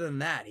Jaguars. But other than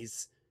that,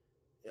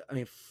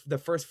 the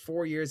first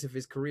 4 years of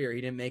his career,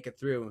 he didn't make it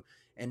through.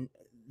 And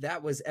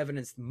that was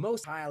evidenced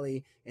most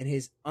highly in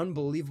his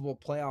unbelievable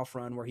playoff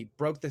run where he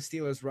broke the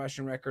Steelers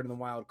rushing record in the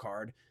wild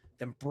card,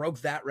 then broke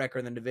that record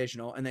in the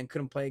divisional, and then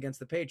couldn't play against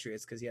the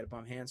Patriots because he had a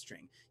bum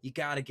hamstring. You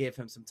got to give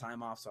him some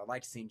time off, so I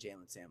like seeing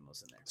Jalen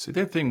Samuels in there. So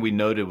the other thing we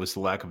noted was the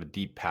lack of a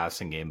deep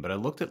passing game, but I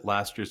looked at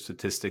last year's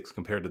statistics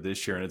compared to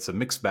this year, and it's a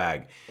mixed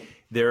bag.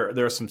 There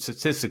are some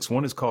statistics.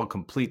 One is called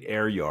complete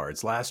air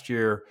yards. Last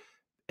year,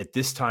 at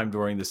this time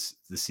during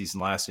the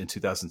season last in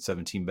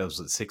 2017, Bell was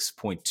at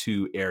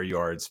 6.2 air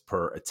yards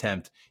per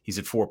attempt. He's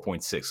at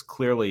 4.6,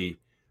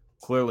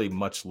 clearly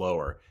much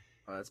lower.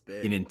 Oh, that's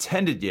big. In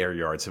intended air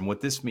yards. And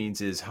what this means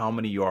is how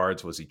many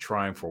yards was he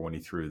trying for when he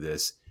threw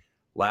this?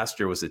 Last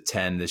year was at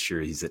 10. This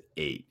year he's at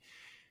 8.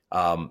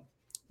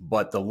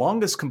 But the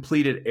longest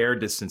completed air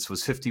distance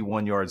was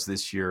 51 yards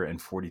this year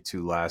and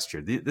 42 last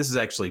year. This is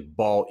actually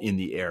ball in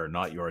the air,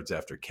 not yards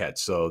after catch.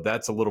 So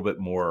that's a little bit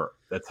more,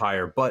 that's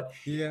higher. But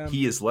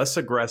he is less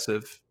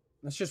aggressive.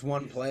 That's just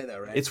one play, though,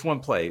 right? It's one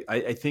play.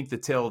 I think the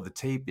tail of the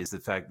tape is the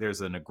fact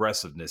there's an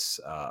aggressiveness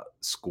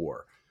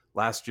score.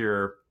 Last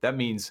year, that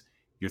means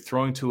you're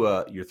throwing to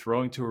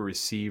a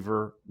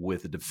receiver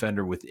with a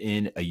defender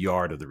within a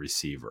yard of the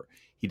receiver.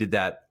 He did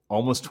that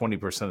almost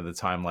 20% of the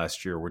time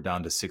last year. We're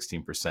down to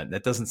 16%.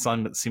 That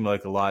doesn't seem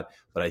like a lot,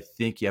 but I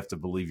think you have to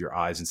believe your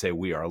eyes and say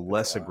we are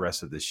less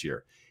aggressive this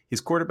year.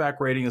 His quarterback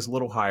rating is a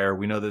little higher.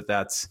 We know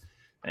that's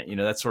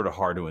sort of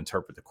hard to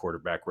interpret, the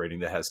quarterback rating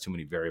that has too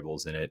many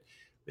variables in it.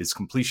 His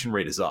completion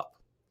rate is up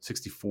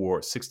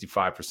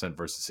 65%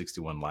 versus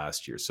 61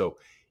 last year. So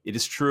it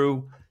is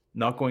true,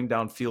 not going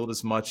downfield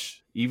as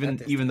much,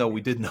 even though we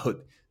did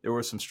note there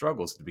were some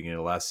struggles at the beginning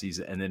of last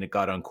season, and then it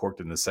got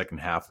uncorked in the second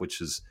half,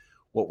 which is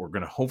what we're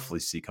going to hopefully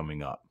see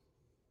coming up.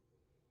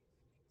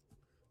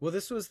 Well,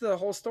 this was the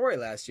whole story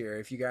last year.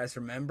 If you guys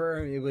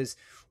remember, it was,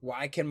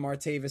 why can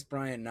Martavis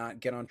Bryant not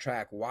get on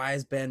track? Why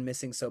is Ben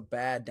missing so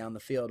bad down the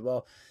field?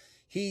 Well,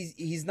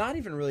 he's not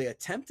even really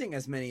attempting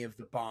as many of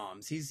the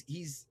bombs.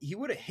 He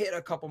would have hit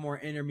a couple more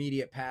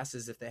intermediate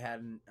passes if they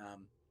hadn't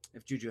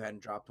if Juju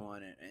hadn't dropped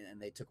one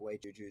and they took away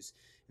Juju's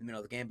in the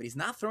middle of the game. But he's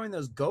not throwing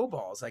those go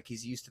balls like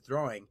he's used to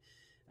throwing,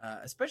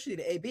 especially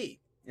to AB.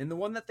 And the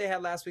one that they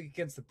had last week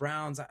against the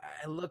Browns, I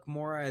look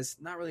more as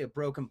not really a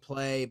broken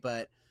play,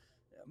 but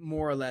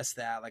more or less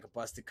that, like a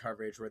busted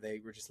coverage where they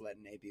were just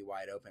letting AB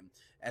wide open,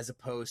 as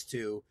opposed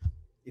to,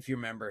 if you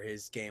remember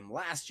his game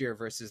last year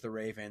versus the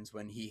Ravens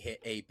when he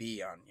hit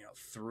AB on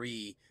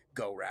 3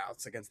 go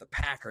routes against the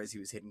Packers, he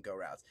was hitting go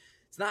routes.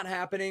 It's not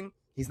happening.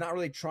 He's not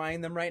really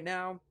trying them right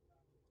now.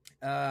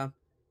 I'm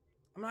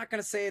not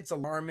going to say it's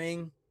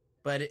alarming,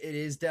 but it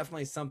is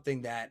definitely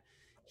something that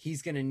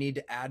he's going to need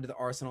to add to the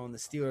arsenal, and the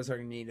Steelers are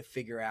going to need to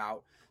figure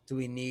out, do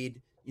we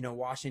need,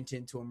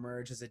 Washington to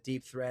emerge as a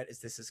deep threat? Is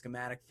this a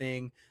schematic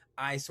thing?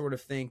 I sort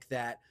of think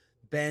that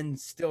Ben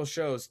still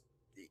shows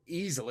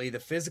easily the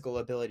physical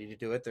ability to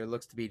do it. There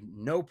looks to be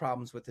no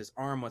problems with his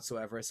arm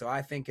whatsoever. So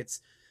I think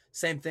it's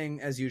same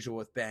thing as usual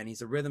with Ben.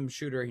 He's a rhythm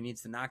shooter. He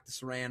needs to knock the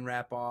saran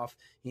wrap off.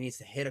 He needs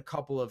to hit a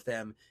couple of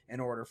them in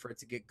order for it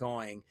to get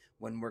going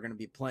when we're going to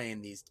be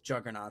playing these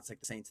juggernauts like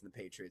the Saints and the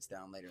Patriots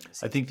down later in the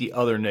season. I think the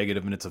other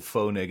negative, and it's a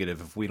faux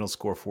negative, if we don't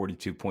score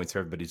 42 points,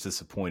 everybody's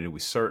disappointed. We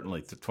certainly,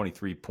 the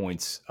 23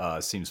 points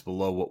seems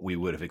below what we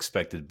would have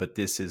expected, but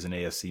this is an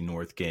AFC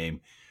North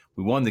game.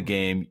 We won the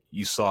game.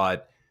 You saw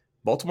it.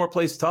 Baltimore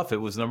plays tough. It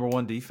was number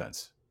one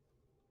defense.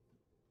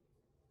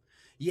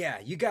 Yeah,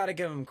 you got to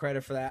give them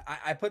credit for that.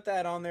 I put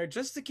that on there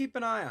just to keep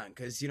an eye on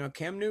because,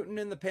 Cam Newton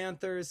and the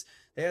Panthers,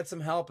 they had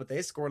some help, but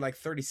they scored like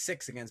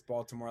 36 against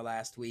Baltimore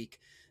last week.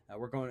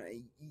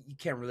 You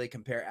can't really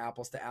compare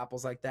apples to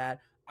apples like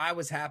that. I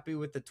was happy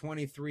with the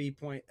 23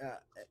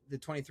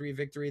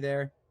 victory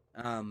there.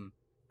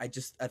 I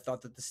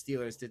thought that the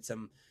Steelers did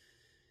some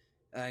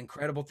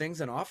incredible things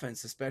in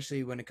offense,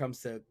 especially when it comes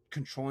to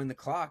controlling the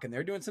clock. And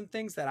they're doing some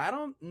things that I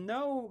don't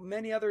know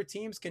many other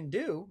teams can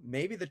do.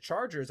 Maybe the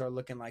Chargers are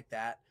looking like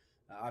that.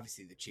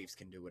 Obviously, the Chiefs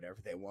can do whatever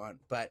they want.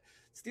 But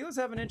Steelers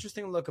have an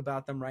interesting look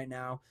about them right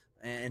now.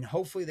 And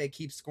hopefully they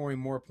keep scoring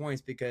more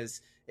points because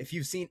if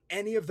you've seen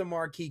any of the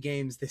marquee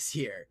games this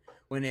year,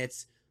 when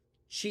it's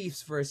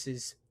Chiefs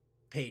versus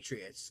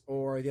Patriots,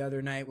 or the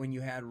other night when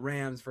you had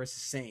Rams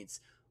versus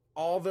Saints,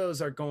 all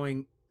those are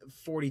going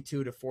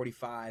 42 to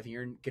 45.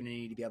 You're going to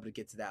need to be able to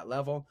get to that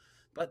level.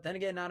 But then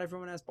again, not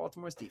everyone has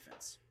Baltimore's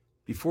defense.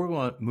 Before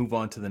we move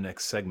on to the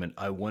next segment,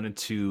 I wanted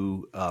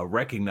to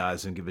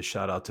recognize and give a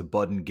shout out to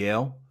Bud and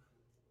Gail,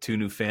 two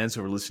new fans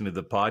who were listening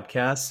to the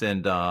podcast.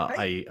 And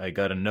I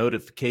got a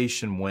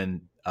notification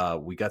when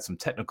we got some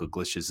technical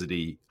glitches that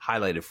he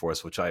highlighted for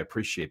us, which I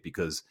appreciate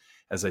because,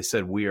 as I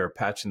said, we are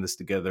patching this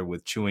together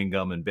with chewing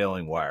gum and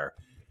baling wire.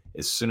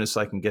 As soon as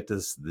I can get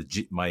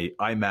my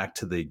iMac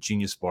to the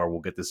Genius Bar, we'll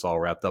get this all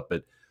wrapped up.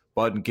 But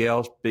Bud and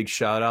Gail, big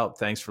shout out.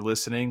 Thanks for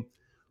listening.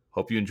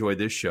 Hope you enjoyed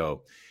this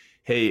show.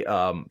 Hey,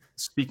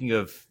 speaking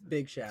of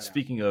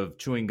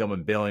chewing gum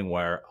and baling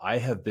wire, I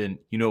have been,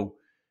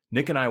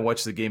 Nick and I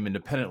watch the game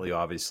independently,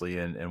 obviously,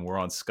 and we're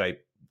on Skype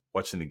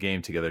watching the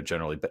game together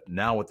generally. But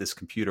now with this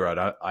computer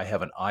out, I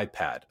have an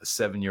iPad, a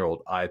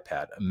 7-year-old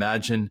iPad.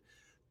 Imagine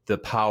the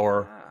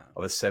power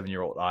of a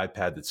 7-year-old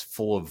iPad that's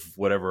full of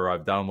whatever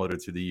I've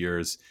downloaded through the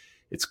years.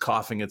 It's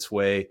coughing its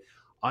way.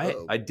 I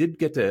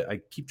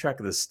keep track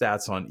of the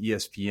stats on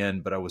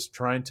ESPN, but I was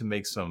trying to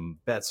make some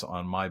bets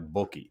on my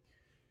bookie.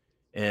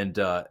 And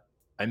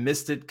I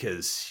missed it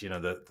because,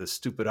 the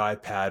stupid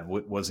iPad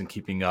wasn't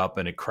keeping up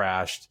and it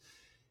crashed.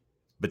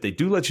 But they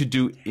do let you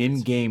do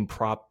in-game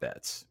prop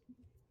bets.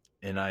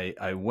 And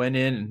I went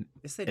in,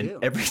 yes, they and do.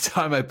 Every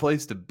time I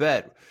placed a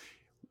bet,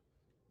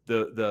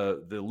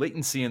 the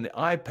latency in the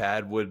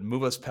iPad would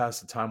move us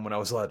past the time when I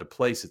was allowed to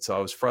place it. So I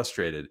was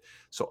frustrated.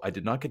 So I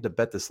did not get to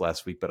bet this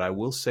last week, but I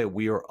will say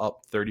we are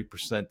up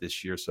 30%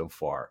 this year so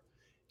far.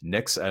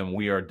 And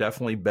we are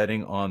definitely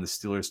betting on the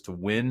Steelers to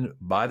win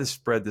by the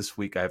spread this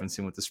week. I haven't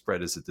seen what the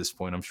spread is at this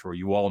point. I'm sure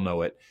you all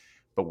know it,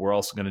 but we're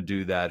also going to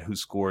do that. Who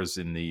scores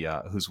in the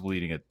who's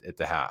leading at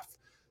the half.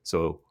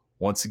 So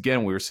once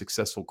again, we were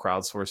successful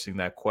crowdsourcing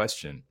that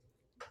question.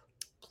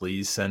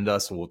 Please send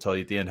us, and we'll tell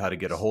you at the end how to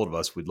get a hold of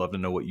us. We'd love to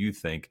know what you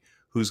think.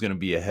 Who's going to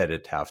be ahead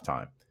at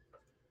halftime?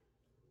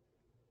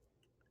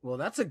 Well,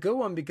 that's a good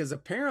one because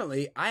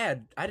apparently I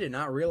did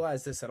not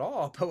realize this at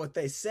all. But what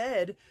they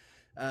said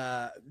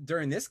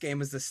during this game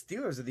was the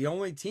Steelers are the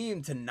only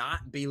team to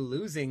not be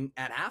losing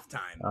at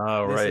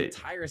halftime this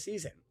entire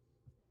season.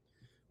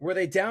 Were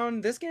they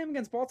down this game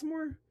against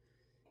Baltimore?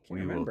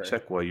 We will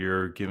check while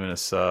you're giving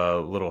us a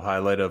little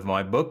highlight of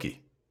my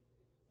bookie.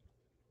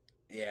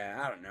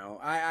 Yeah, I don't know.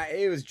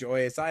 It was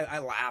joyous. I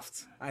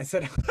laughed. I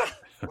said,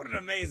 what an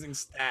amazing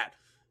stat.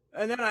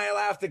 And then I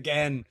laughed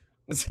again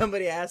when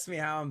somebody asked me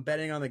how I'm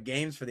betting on the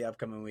games for the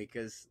upcoming week.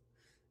 Because,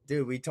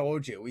 dude, we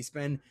told you. We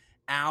spend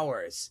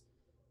hours,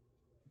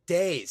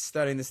 days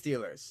studying the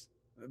Steelers.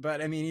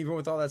 But, I mean, even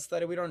with all that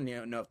study, we don't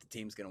know if the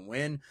team's going to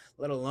win,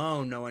 let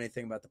alone know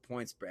anything about the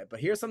point spread.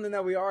 But here's something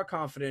that we are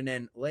confident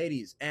in,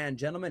 ladies and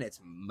gentlemen. It's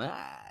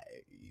my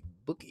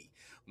bookie.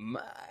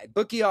 My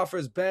bookie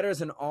offers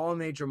bettors in all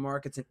major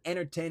markets, an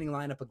entertaining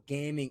lineup of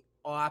gaming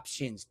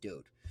options,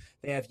 dude.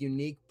 They have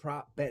unique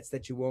prop bets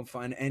that you won't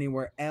find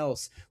anywhere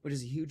else, which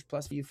is a huge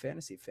plus for you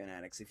fantasy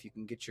fanatics if you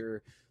can get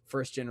your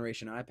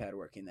first-generation iPad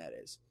working, that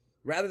is.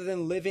 Rather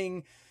than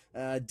living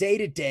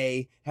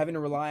day-to-day, having to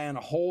rely on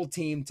a whole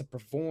team to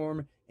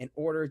perform in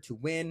order to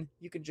win,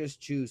 you can just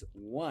choose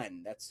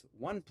one. That's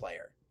one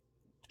player.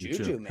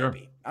 Juju, maybe.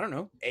 Sure. I don't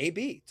know.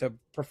 AB to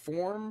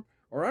perform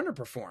or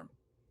underperform.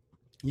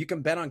 You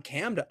can bet on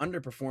Cam to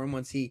underperform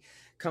once he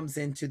comes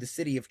into the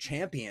city of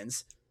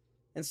champions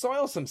and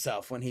soils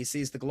himself when he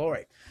sees the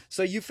glory.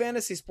 So you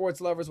fantasy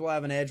sports lovers will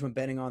have an edge when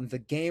betting on the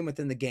game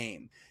within the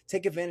game.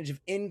 Take advantage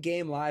of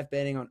in-game live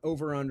betting on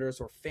over-unders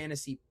or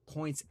fantasy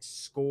points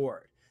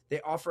scored.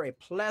 They offer a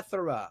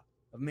plethora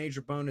of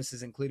major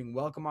bonuses, including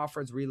welcome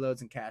offers,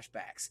 reloads, and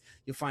cashbacks.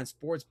 You'll find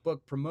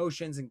sportsbook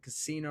promotions and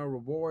casino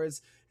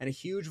rewards and a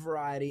huge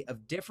variety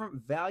of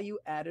different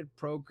value-added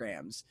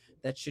programs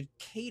that should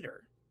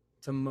cater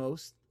to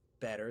most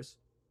bettors'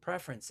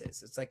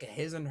 preferences. It's like a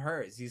his and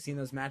hers. You seen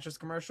those mattress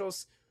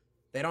commercials?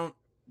 They don't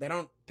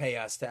pay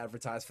us to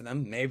advertise for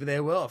them. Maybe they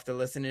will if they're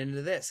listening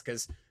to this,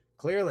 because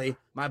clearly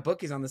my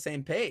bookie's on the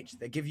same page.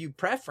 They give you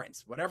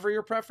preference. Whatever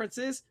your preference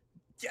is,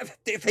 yeah,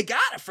 they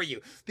got it for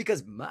you,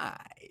 because my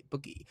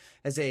bookie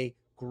has a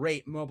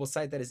great mobile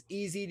site that is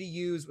easy to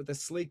use with a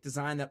sleek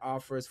design that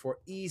offers for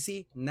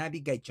easy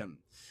navigation.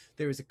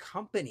 There is a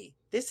company,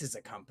 this is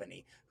a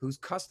company, whose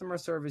customer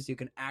service you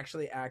can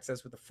actually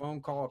access with a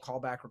phone call, a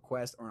callback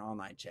request, or an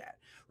online chat.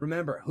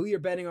 Remember, who you're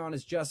betting on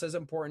is just as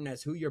important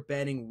as who you're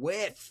betting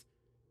with.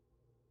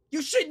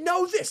 You should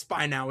know this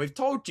by now. We've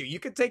told you. You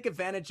can take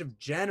advantage of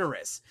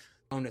generous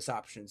bonus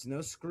options.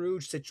 No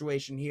Scrooge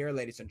situation here,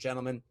 ladies and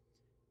gentlemen.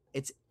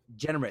 It's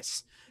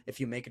generous. If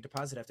you make a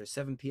deposit after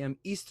 7 p.m.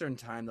 Eastern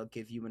time, they'll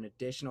give you an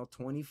additional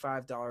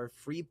 $25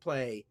 free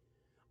play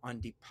on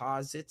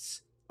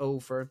deposits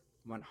over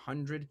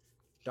 $100.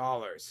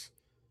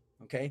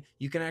 Okay?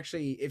 You can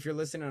actually, if you're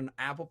listening on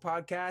Apple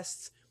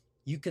Podcasts,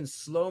 you can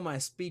slow my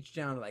speech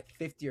down to like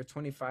 50 or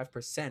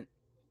 25%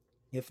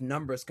 if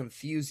numbers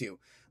confuse you,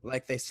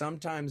 like they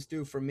sometimes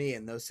do for me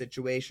in those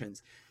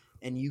situations.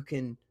 And you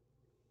can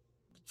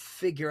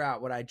figure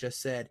out what I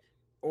just said.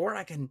 Or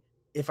I can,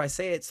 if I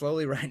say it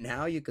slowly right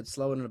now, you could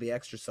slow it and it'll be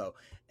extra slow.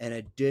 An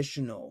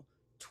additional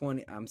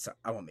 20. I'm sorry,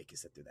 I won't make you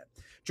sit through that.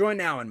 Join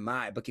now and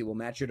MyBookie will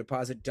match your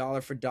deposit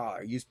dollar for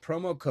dollar. Use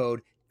promo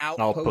code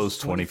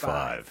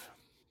OUTPOST25.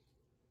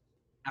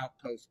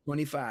 Outpost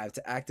 25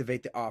 to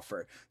activate the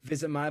offer.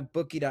 Visit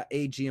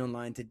mybookie.ag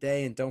online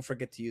today, and don't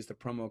forget to use the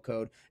promo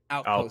code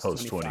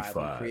Outpost25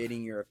 when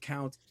creating your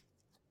account.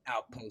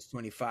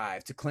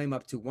 Outpost25 to claim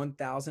up to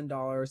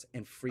 $1,000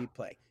 in free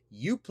play.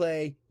 You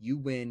play, you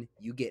win,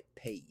 you get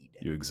paid.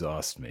 You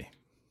exhaust me.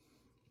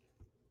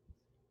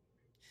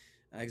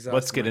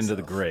 Let's get into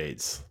the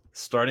grades,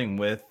 starting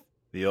with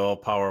the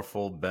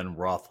all-powerful Ben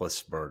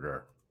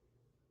Roethlisberger.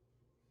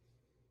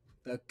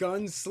 The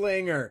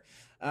gunslinger.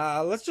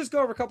 Let's just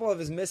go over a couple of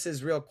his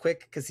misses real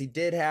quick, because he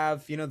did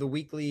have, the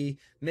weekly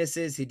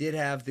misses. He did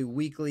have the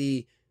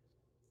weekly,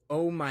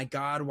 oh my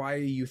God, why are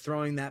you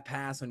throwing that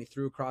pass, when he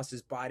threw across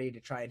his body to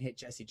try and hit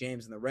Jesse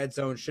James in the red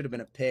zone. Should have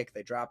been a pick.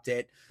 They dropped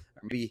it.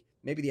 Or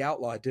maybe the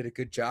Outlaw did a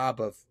good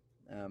job of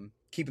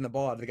keeping the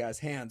ball out of the guy's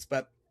hands.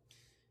 But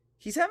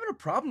he's having a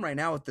problem right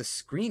now with the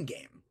screen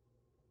game.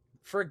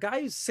 For a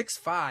guy who's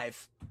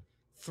 6'5",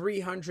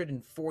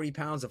 340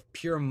 pounds of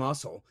pure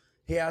muscle,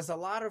 he has a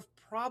lot of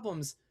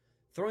problems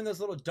throwing those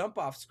little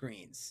dump-off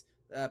screens,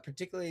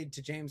 particularly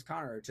to James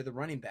Conner, to the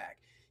running back.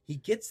 He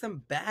gets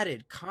them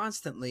batted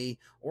constantly,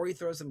 or he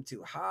throws them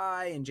too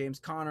high, and James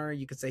Conner,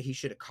 you could say he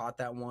should have caught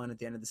that one at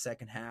the end of the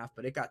second half,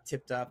 but it got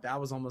tipped up. That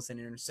was almost an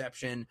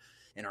interception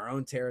in our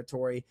own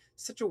territory.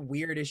 Such a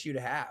weird issue to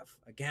have.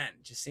 Again,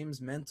 it just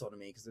seems mental to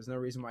me, because there's no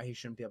reason why he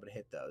shouldn't be able to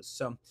hit those.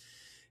 So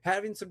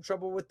having some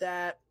trouble with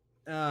that.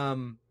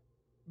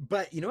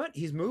 But you know what?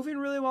 He's moving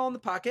really well in the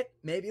pocket,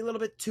 maybe a little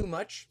bit too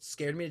much.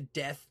 Scared me to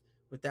death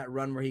with that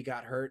run where he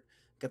got hurt,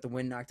 got the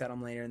wind knocked out of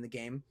him later in the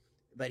game.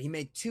 But he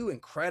made two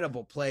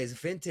incredible plays,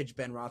 vintage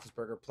Ben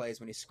Roethlisberger plays,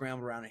 when he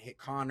scrambled around and hit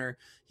Conner.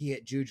 He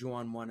hit Juju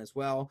on one as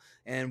well.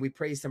 And we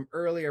praised him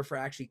earlier for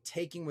actually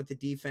taking what the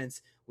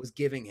defense was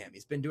giving him.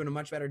 He's been doing a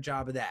much better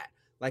job of that.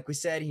 Like we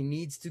said, he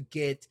needs to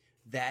get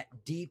that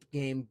deep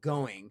game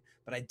going.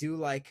 But I do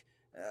like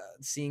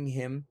seeing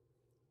him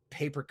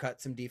paper cut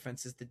some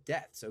defenses to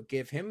death. So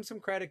give him some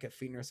credit, give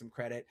Fiedner some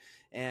credit.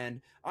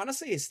 And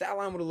honestly, his stat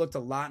line would have looked a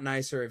lot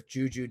nicer if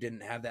Juju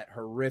didn't have that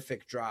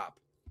horrific drop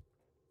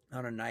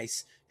on a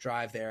nice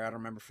drive there. I don't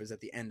remember if it was at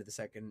the end of the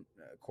second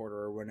quarter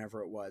or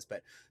whenever it was,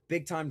 but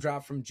big time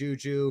drop from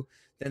Juju.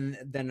 Then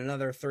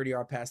another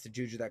 30-yard pass to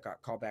Juju that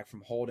got called back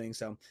from holding.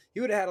 So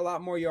he would have had a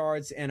lot more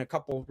yards and a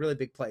couple really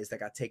big plays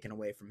that got taken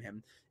away from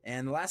him.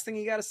 And the last thing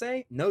you got to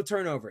say, no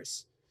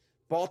turnovers.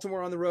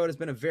 Baltimore on the road has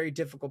been a very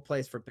difficult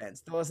place for Ben.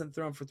 Still hasn't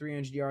thrown for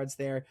 300 yards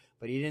there,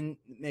 but he didn't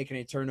make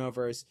any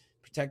turnovers,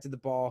 protected the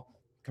ball,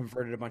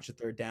 converted a bunch of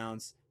third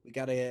downs.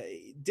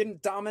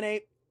 Didn't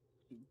dominate.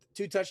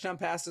 2 touchdown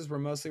passes were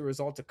mostly a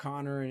result of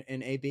Conner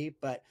and AB,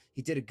 but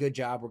he did a good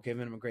job. We're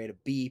giving him a grade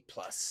of B+.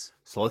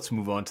 So let's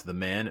move on to the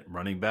man at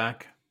running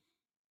back,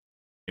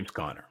 James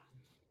Conner.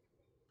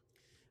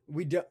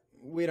 We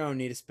don't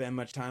need to spend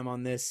much time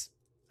on this.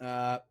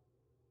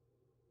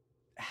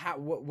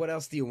 What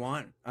else do you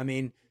want? I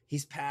mean,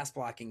 he's pass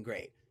blocking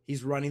great.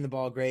 He's running the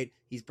ball great.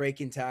 He's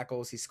breaking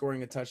tackles. He's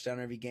scoring a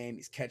touchdown every game.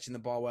 He's catching the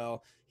ball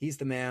well. He's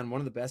the man,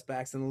 one of the best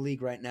backs in the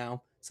league right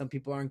now. Some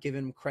people aren't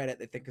giving him credit.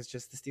 They think it's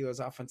just the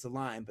Steelers' offensive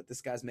line, but this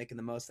guy's making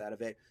the most out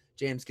of it.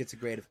 James gets a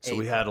grade of A+. So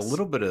we had a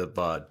little bit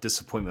of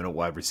disappointment at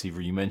wide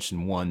receiver. You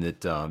mentioned one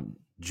that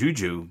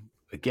Juju,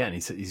 again,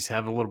 he's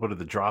having a little bit of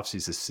the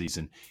dropsies this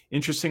season.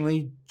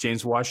 Interestingly,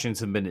 James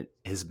Washington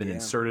has been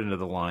inserted into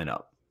the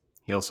lineup.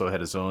 He also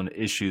had his own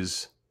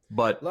issues,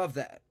 but love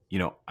that.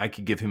 I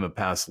could give him a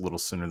pass a little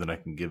sooner than I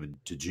can give it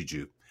to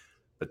Juju,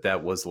 but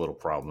that was a little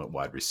problem at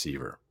wide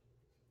receiver.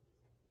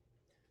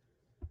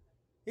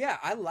 Yeah,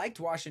 I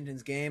liked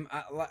Washington's game.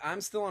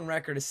 I'm still on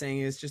record as saying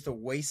it's just a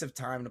waste of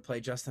time to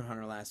play Justin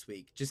Hunter last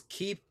week. Just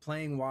keep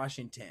playing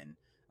Washington.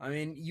 I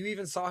mean, you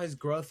even saw his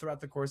growth throughout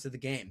the course of the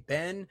game.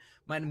 Ben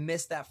might have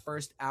missed that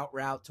first out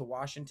route to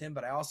Washington,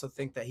 but I also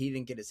think that he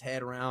didn't get his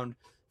head around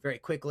very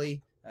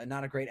quickly.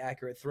 Not a great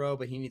accurate throw,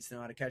 but he needs to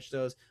know how to catch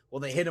those. Well,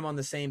 they hit him on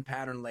the same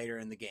pattern later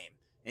in the game,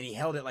 and he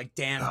held it like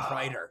Dan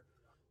Kreider.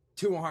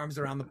 2 arms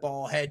around the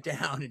ball, head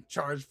down, and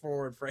charged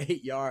forward for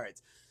 8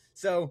 yards.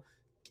 So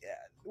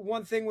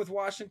one thing with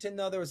Washington,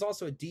 though, there was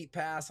also a deep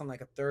pass on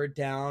like a 3rd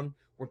down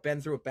where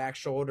Ben threw a back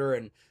shoulder,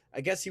 and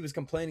I guess he was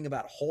complaining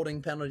about a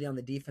holding penalty on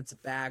the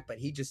defensive back, but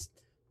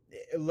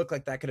it looked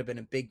like that could have been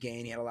a big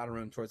gain. He had a lot of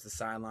room towards the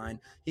sideline.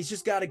 He's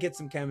just got to get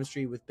some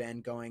chemistry with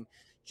Ben going.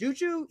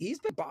 Juju, he's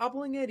been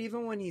bobbling it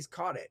even when he's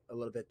caught it a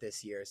little bit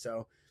this year.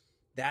 So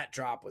that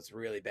drop was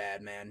really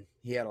bad, man.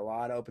 He had a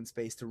lot of open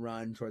space to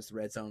run towards the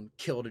red zone,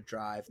 killed a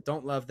drive.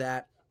 Don't love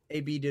that.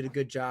 AB did a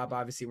good job.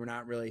 Obviously,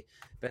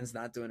 Ben's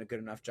not doing a good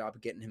enough job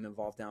of getting him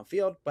involved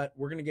downfield, but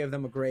we're going to give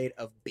them a grade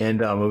of B. And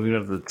moving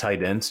on to the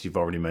tight ends, you've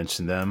already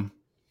mentioned them.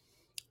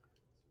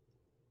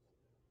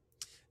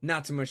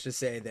 Not too much to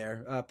say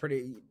there.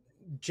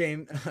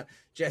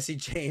 Jesse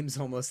James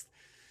almost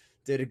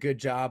did a good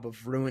job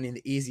of ruining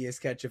the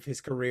easiest catch of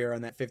his career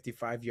on that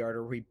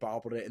 55-yarder where he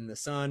bobbled it in the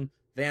sun.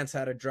 Vance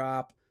had a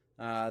drop.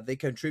 They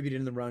contributed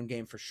in the run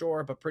game for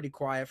sure, but pretty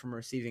quiet from a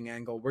receiving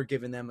angle. We're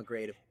giving them a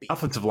grade of B.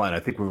 Offensive line, I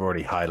think we've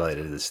already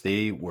highlighted this.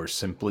 They were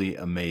simply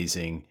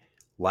amazing.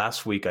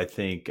 Last week, I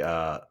think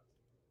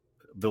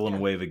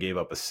Villanueva gave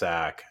up a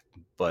sack,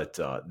 but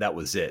that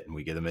was it. And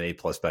we gave them an A+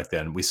 back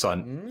then. We saw,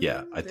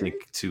 I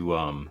think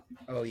to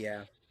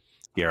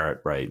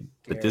Garrett, right.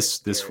 But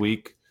this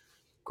week,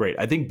 great.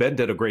 I think Ben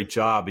did a great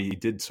job. He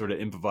did sort of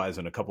improvise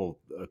on a couple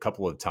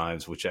of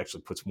times, which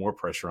actually puts more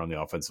pressure on the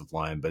offensive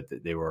line, but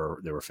they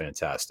were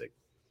fantastic.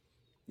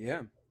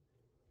 Yeah.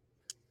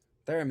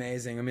 They're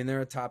amazing. I mean,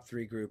 they're a top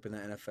 3 group in the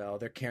NFL.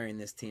 They're carrying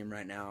this team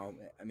right now.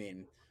 I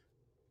mean,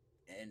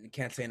 and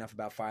can't say enough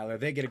about Filer.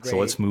 They get a grade. So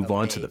let's move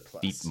on A+. to the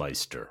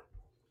Feetmeister.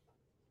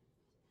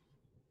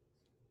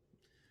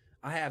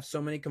 I have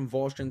so many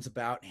convulsions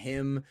about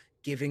him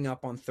giving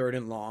up on 3rd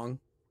and long,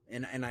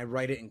 and I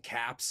write it in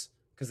caps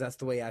because that's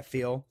the way I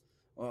feel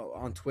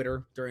on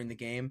Twitter during the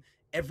game.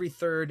 Every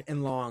 3rd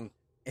and long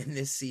in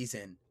this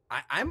season,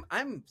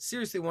 I'm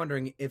seriously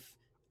wondering if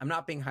I'm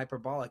not being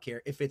hyperbolic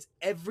here. If it's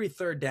every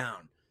 3rd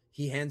down,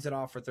 he hands it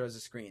off or throws a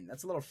screen.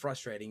 That's a little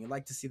frustrating. You'd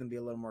like to see them be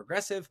a little more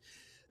aggressive.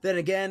 Then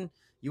again,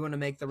 you want to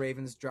make the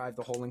Ravens drive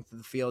the whole length of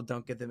the field.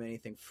 Don't give them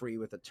anything free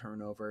with a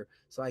turnover.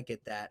 So I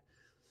get that.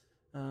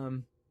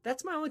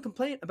 That's my only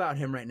complaint about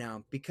him right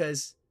now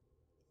because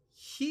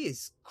he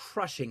is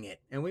crushing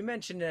it. And we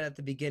mentioned it at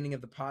the beginning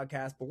of the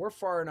podcast, but we're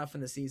far enough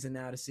in the season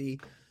now to see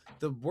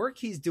the work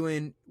he's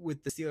doing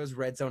with the Steelers'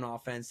 red zone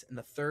offense and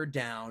the 3rd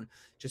down,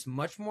 just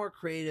much more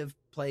creative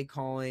play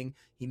calling.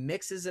 He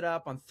mixes it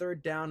up on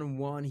 3rd down and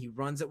 1. He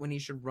runs it when he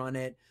should run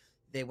it.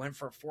 They went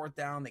for a 4th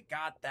down. They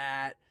got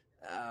that.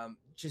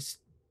 Just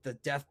the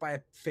death by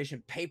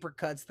efficient paper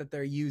cuts that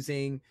they're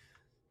using.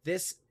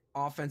 This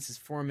offense is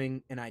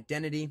forming an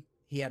identity.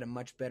 He had a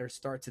much better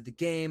start to the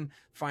game,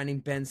 finding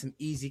Ben some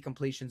easy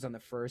completions on the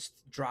first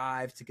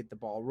drive to get the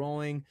ball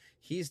rolling.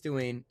 He's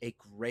doing a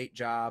great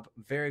job.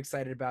 Very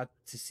excited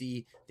to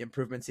see the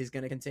improvements he's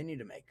going to continue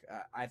to make.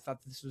 I thought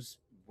this was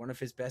one of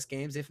his best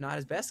games, if not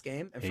his best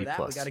game. And for that,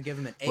 we got to give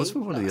him an A+. Let's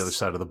move on to the other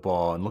side of the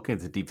ball and looking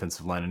at the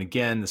defensive line. And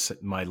again,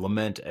 my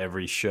lament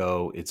every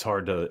show. It's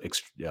hard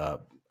to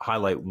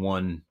highlight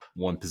one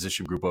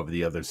position group over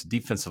the others. The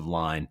defensive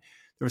line.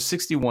 There were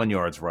 61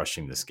 yards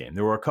rushing this game.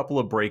 There were a couple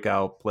of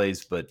breakout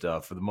plays, but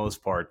for the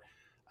most part,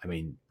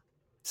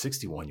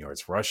 61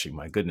 yards rushing,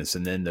 my goodness.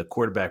 And then the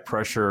quarterback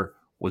pressure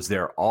was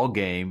there all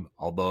game,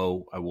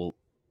 although I will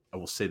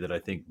say that I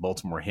think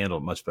Baltimore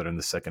handled it much better in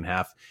the second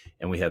half,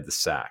 and we had the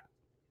sack.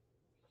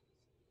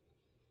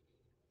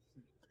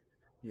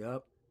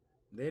 Yep.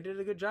 They did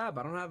a good job.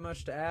 I don't have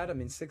much to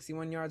add.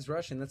 61 yards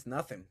rushing, that's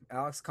nothing.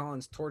 Alex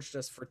Collins torched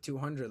us for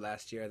 200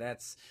 last year.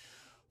 That's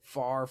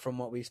far from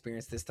what we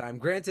experienced this time.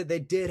 Granted, they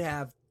did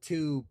have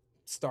 2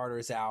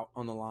 starters out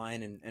on the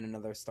line and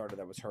another starter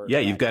that was hurt. Yeah,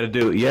 you've got to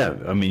do.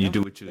 Yeah, you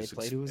do what you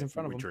who was in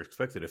front of them. You're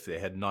expected. If they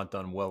had not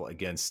done well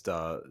against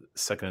 2nd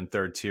and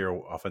 3rd tier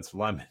offensive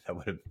linemen, that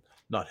would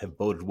not have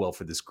boded well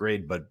for this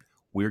grade. But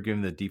we're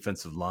giving the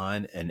defensive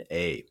line an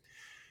A.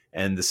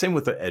 And the same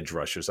with the edge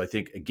rushers. I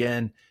think,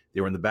 again,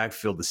 they were in the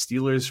backfield. The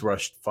Steelers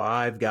rushed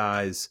 5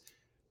 guys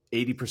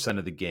 80%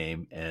 of the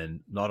game, and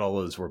not all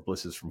of those were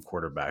blitzes from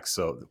quarterbacks.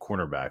 So the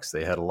cornerbacks,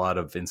 they had a lot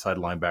of inside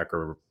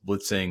linebacker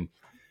blitzing.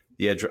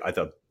 The edge, I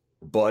thought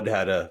Bud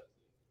had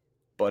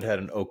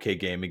an okay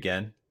game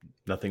again.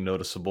 Nothing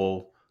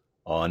noticeable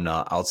on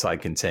outside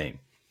contain.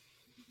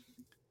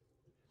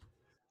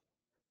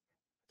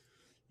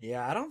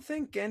 Yeah, I don't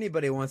think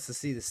anybody wants to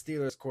see the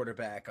Steelers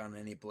quarterback on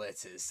any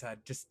blitzes. I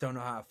just don't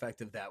know how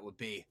effective that would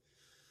be.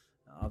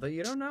 Although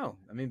you don't know.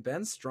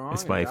 Ben's strong.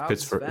 It's my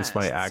Pittsburgh. It's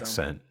my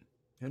accent. So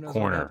who knows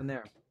corner what happened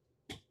there?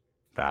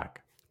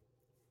 back.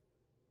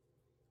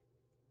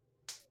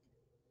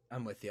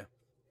 I'm with you.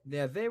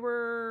 Yeah,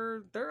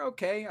 they're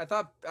okay. I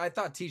thought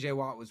TJ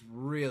Watt was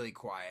really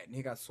quiet and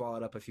he got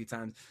swallowed up a few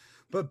times.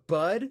 But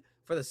Bud,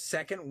 for the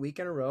second week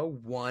in a row,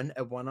 won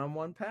a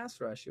one-on-one pass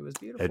rush. It was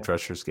beautiful. Edge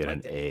rushers get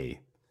an A.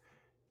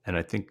 And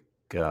I think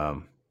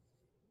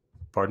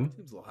pardon?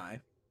 Seems a little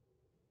high.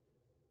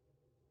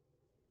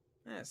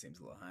 It seems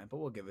a little high, but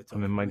we'll give it to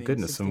him. him. My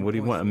goodness. And what do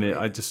you want? I mean,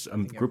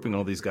 I'm grouping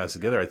all these guys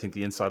together. I think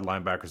the inside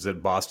linebackers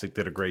did. Bostic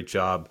did a great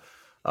job.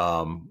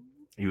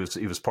 He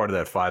was part of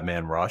that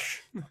 5-man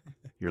rush.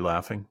 You're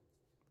laughing.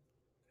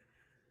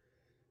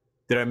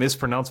 Did I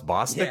mispronounce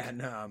Bostic? Yeah,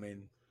 no, I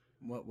mean,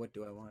 what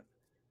do I want?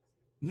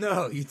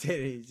 No, you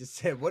did. You just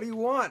said, what do you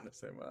want? I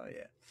said, well,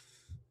 yeah.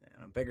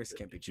 Beggars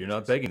can't be choosers. You're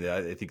not begging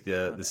that. I think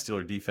the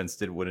Steeler defense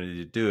did what it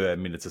needed to do. I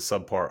mean, it's a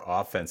subpar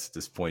offense at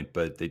this point,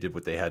 but they did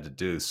what they had to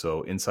do.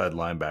 So inside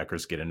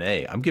linebackers get an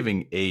A. I'm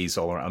giving A's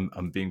all around.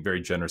 I'm being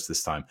very generous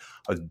this time.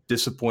 I was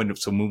disappointed.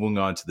 So moving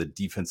on to the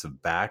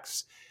defensive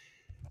backs,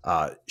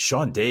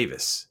 Sean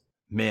Davis,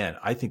 man,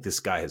 I think this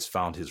guy has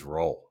found his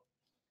role.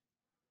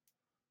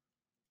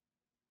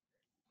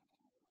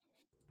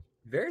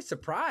 Very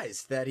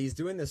surprised that he's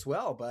doing this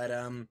well, but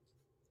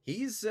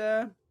he's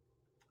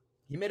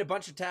he made a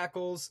bunch of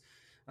tackles.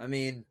 I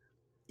mean,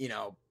 you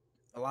know,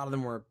 a lot of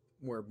them were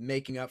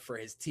making up for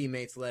his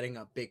teammates letting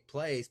up big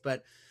plays,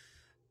 but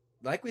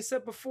like we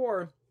said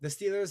before, the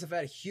Steelers have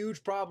had a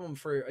huge problem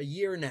for a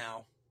year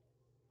now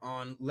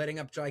on letting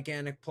up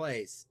gigantic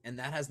plays, and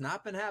that has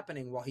not been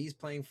happening while he's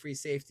playing free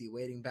safety,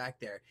 waiting back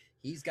there.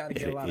 He's got to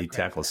get a lot of credit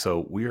tackles.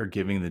 So we are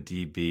giving the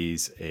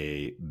DBs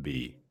a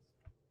B.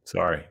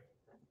 Sorry.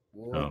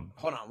 Well,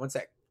 hold on one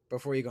sec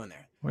before you go in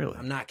there. Really?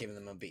 I'm not giving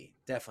them a B.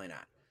 Definitely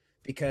not.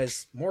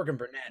 Because Morgan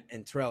Burnett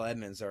and Terrell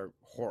Edmonds are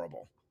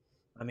horrible.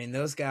 I mean,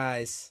 those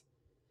guys.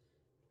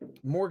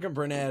 Morgan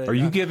Burnett. Are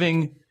you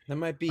giving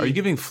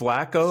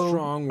Flacco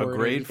strong a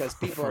grade because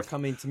people are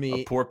coming to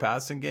me a poor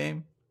passing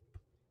game?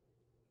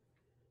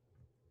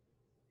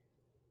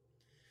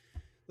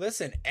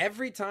 Listen,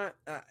 every time.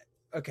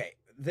 Okay,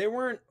 they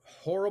weren't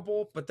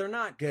horrible, but they're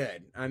not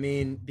good. I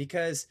mean,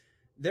 because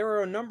there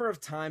were a number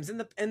of times in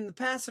the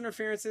pass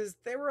interferences,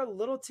 they were a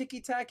little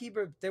ticky-tacky,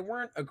 but they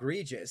weren't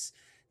egregious.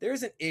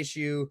 There's an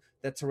issue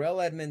that Terrell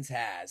Edmonds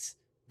has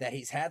that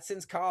he's had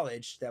since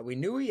college that we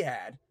knew he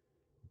had,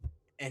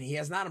 and he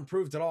has not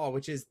improved at all,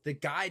 which is the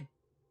guy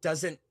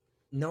doesn't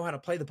know how to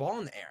play the ball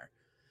in the air.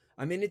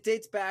 I mean, it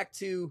dates back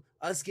to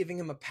us giving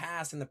him a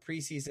pass in the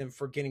preseason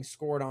for getting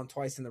scored on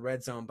twice in the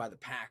red zone by the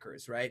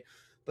Packers, right?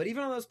 But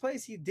even on those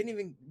plays, he didn't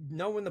even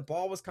know when the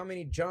ball was coming.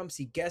 He jumps,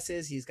 he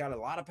guesses. He's got a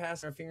lot of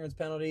pass interference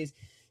penalties.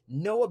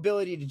 No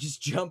ability to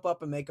just jump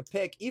up and make a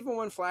pick, even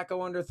when Flacco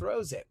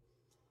underthrows it.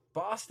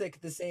 Bostic,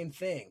 the same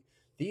thing.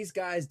 These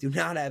guys do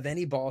not have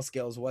any ball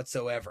skills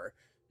whatsoever.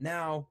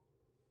 Now,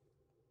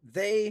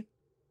 that's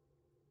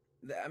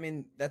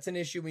an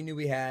issue we knew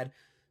we had.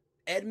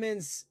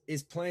 Edmonds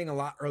is playing a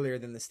lot earlier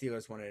than the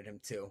Steelers wanted him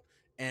to.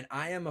 And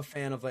I am a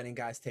fan of letting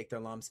guys take their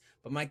lumps.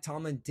 But Mike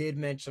Tomlin did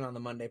mention on the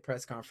Monday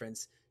press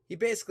conference, he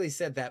basically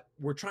said that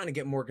we're trying to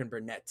get Morgan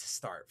Burnett to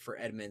start for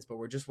Edmonds, but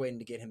we're just waiting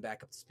to get him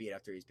back up to speed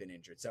after he's been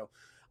injured. So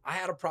I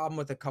had a problem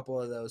with a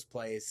couple of those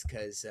plays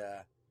because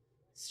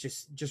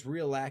it's just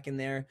real lack in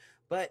there.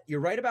 But you're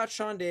right about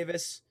Sean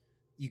Davis.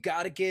 You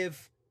got to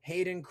give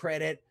Hayden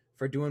credit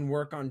for doing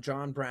work on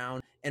John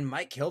Brown. And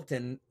Mike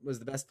Hilton was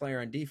the best player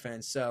on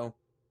defense. So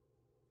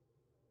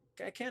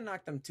I can't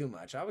knock them too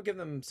much. I would give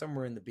them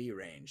somewhere in the B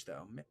range,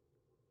 though.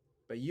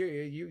 But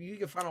you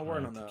get final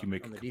word on the you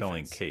make on a the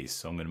compelling defense. case.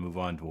 So I'm going to move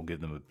on. We'll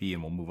give them a B,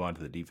 and we'll move on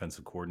to the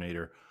defensive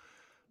coordinator.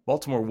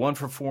 Baltimore 1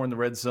 for 4 in the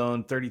red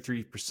zone,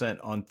 33%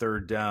 on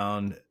third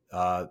down.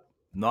 They're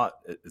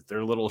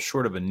a little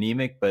short of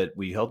anemic, but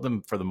we held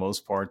them for the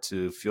most part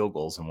to field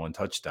goals and 1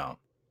 touchdown.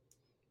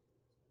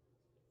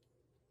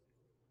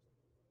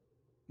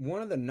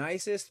 One of the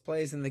nicest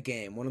plays in the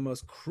game, one of the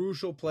most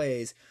crucial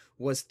plays,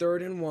 was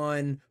 3rd and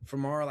 1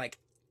 from our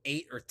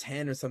 8 or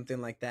 10 or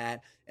something like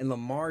that. And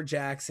Lamar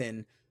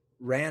Jackson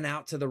ran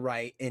out to the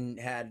right and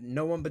had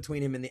no one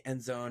between him in the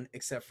end zone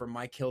except for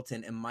Mike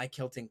Hilton. And Mike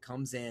Hilton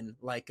comes in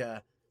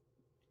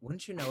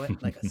wouldn't you know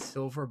it, like a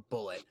silver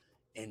bullet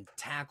and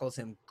tackles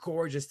him.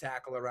 Gorgeous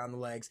tackle around the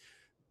legs,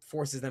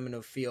 forces them into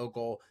a field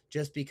goal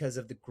just because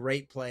of the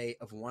great play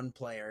of one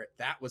player.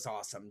 That was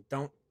awesome.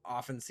 Don't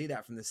often see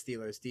that from the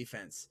Steelers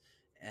defense.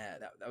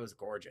 That was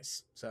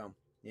gorgeous. So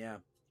yeah,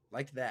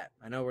 like that.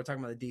 I know we're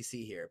talking about the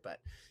DC here, but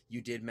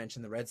you did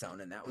mention the red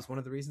zone, and that was one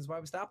of the reasons why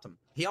we stopped him.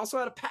 He also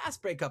had a pass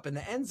breakup in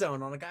the end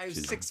zone on a guy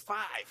who's 6'5".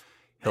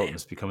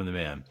 Hilton's becoming the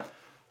man.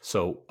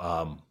 So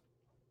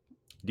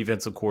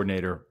defensive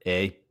coordinator,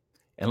 A.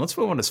 And let's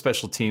move on to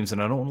special teams,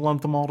 and I don't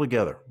lump them all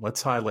together.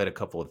 Let's highlight a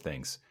couple of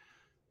things.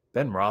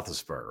 Ben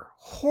Roethlisberger,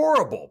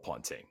 horrible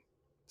punting.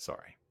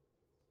 Sorry.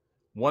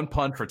 1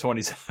 punt for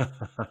 20.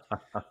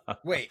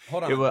 Wait,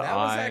 hold on. That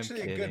was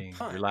actually a good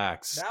punt.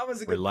 Relax. That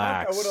was a good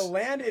punt. I would have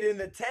landed in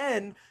the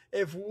 10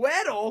 if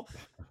Weddle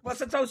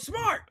wasn't so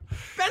smart.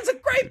 Ben's a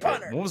great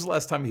punter. When was the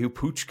last time you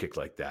pooch kicked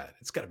like that?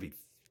 It's got to be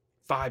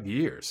 5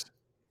 years.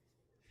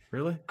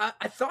 Really?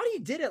 I thought he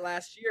did it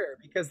last year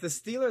because the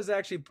Steelers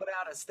actually put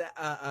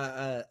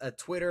out a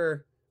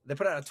Twitter. They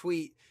put out a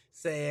tweet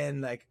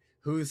saying like,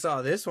 "Who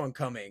saw this one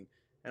coming?"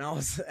 And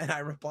I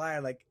replied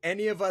like,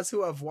 "Any of us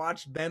who have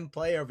watched Ben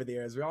play over the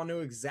years, we all knew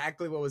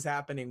exactly what was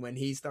happening when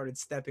he started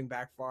stepping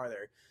back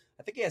farther."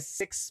 I think he has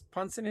 6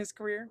 punts in his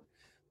career,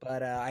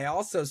 but I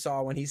also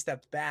saw when he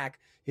stepped back,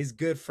 his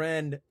good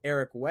friend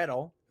Eric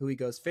Weddle, who he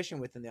goes fishing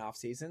with in the off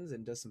seasons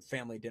and does some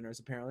family dinners.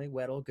 Apparently,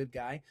 Weddle, good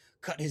guy,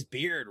 cut his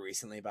beard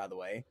recently, by the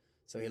way,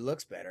 so he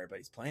looks better, but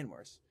he's playing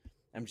worse.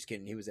 I'm just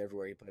kidding. He was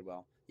everywhere. He played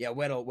well. Yeah,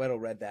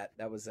 Weddle read that.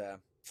 That was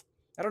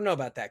I don't know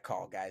about that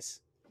call,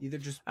 guys. Either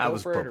just that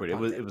was appropriate.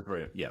 It was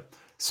very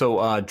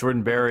So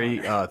Jordan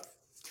Berry,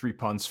 3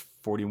 punts,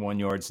 41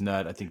 yards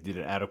net. I think did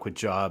an adequate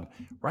job.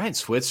 Ryan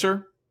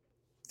Switzer,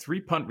 3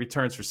 punt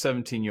returns for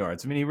 17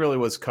 yards. I mean, he really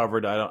was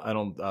covered. I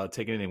don't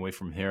take anything away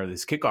from here.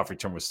 His kickoff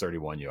return was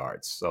 31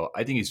 yards. So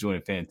I think he's doing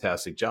a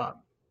fantastic job.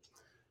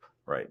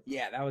 Right.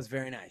 Yeah, that was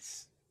very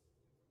nice.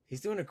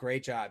 He's doing a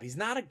great job. He's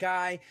not a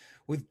guy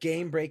with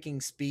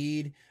game-breaking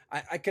speed.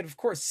 I could, of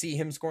course, see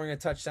him scoring a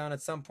touchdown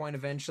at some point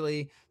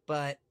eventually,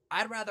 but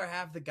I'd rather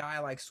have the guy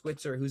like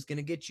Switzer who's going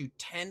to get you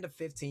 10 to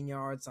 15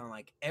 yards on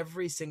like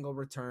every single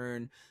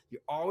return. You're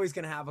always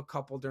going to have a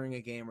couple during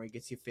a game where he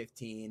gets you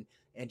 15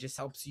 and just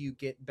helps you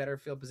get better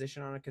field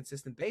position on a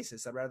consistent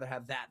basis. I'd rather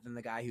have that than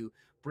the guy who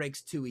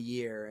breaks 2 a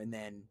year and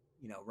then,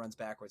 runs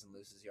backwards and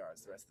loses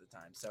yards the rest of the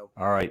time. So,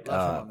 all right,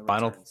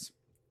 final. Returns.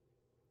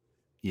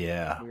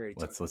 Yeah,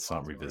 let's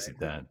not revisit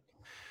that.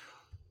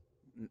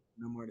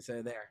 No more to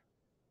say there.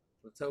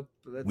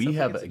 We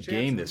have a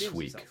game this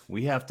week.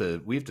 We have to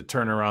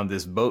turn around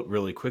this boat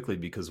really quickly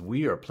because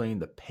we are playing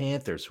the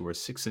Panthers, who are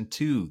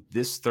 6-2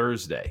 this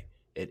Thursday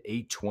at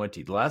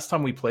 8:20. The last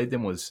time we played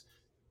them was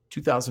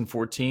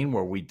 2014,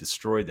 where we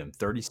destroyed them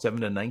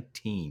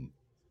 37-19.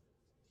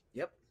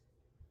 Yep.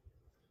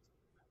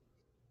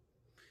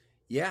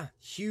 Yeah,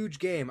 huge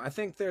game. I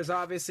think there's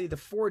obviously the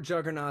 4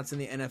 juggernauts in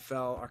the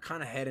NFL are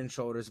kind of head and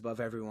shoulders above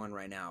everyone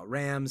right now.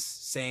 Rams,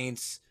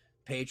 Saints,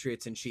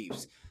 Patriots, and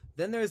Chiefs.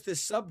 Then there's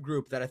this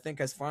subgroup that I think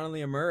has finally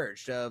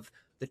emerged of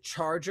the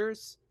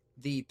Chargers,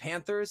 the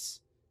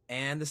Panthers,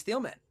 and the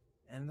Steelmen.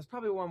 And there's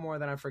probably one more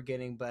that I'm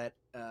forgetting, but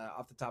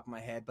off the top of my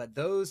head. But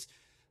those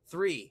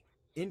 3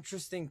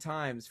 interesting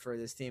times for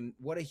this team.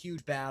 What a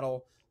huge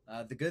battle.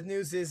 The good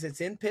news is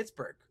it's in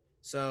Pittsburgh.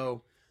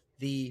 So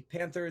the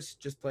Panthers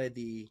just played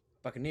the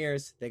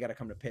Buccaneers. They got to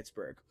come to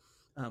Pittsburgh.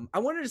 I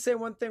wanted to say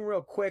one thing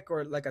real quick,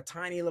 or like a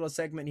tiny little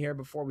segment here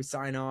before we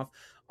sign off,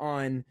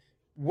 on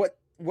what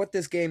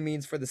this game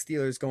means for the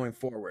Steelers going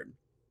forward.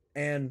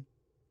 And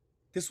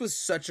this was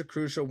such a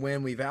crucial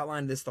win. We've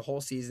outlined this the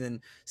whole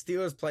season.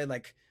 Steelers played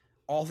like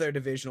all their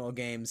divisional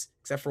games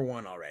except for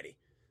one already.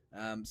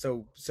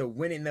 So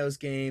winning those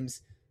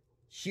games,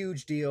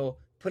 huge deal.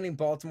 Putting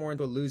Baltimore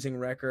into a losing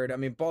record. I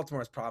mean,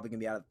 Baltimore's probably going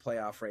to be out of the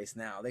playoff race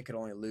now. They could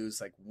only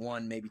lose like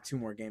 1, maybe 2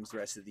 more games the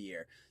rest of the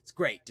year. It's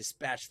great.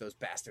 Dispatch those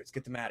bastards.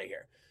 Get them out of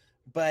here.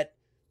 But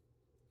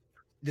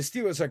the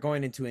Steelers are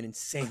going into an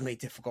insanely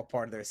difficult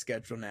part of their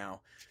schedule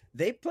now.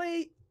 They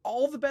play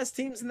all the best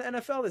teams in the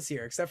NFL this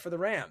year, except for the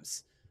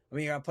Rams. I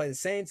mean, you got to play the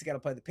Saints. You got to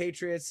play the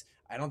Patriots.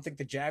 I don't think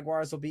the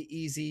Jaguars will be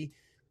easy.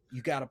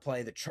 You got to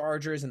play the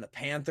Chargers and the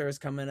Panthers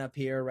coming up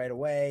here right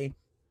away.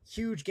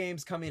 Huge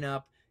games coming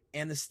up.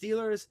 And the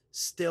Steelers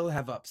still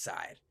have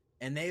upside.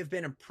 And they've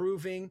been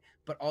improving,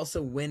 but also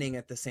winning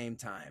at the same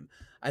time.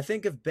 I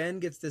think if Ben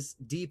gets this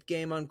deep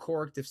game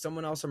uncorked, if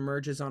someone else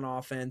emerges on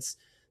offense,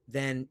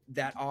 then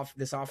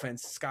this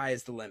offense, sky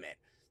is the limit.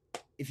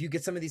 If you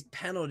get some of these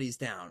penalties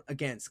down,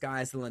 again,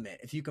 sky is the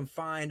limit. If you can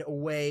find a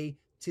way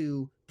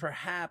to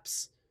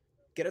perhaps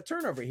get a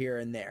turnover here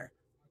and there,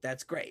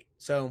 that's great.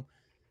 So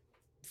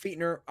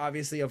Fichtner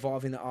obviously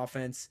evolving the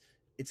offense.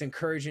 It's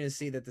encouraging to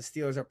see that the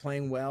Steelers are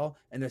playing well,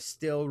 and there's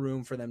still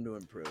room for them to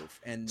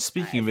improve. And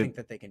I think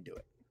that they can do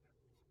it.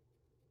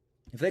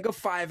 If they go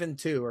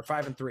 5-2 or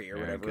 5-3 or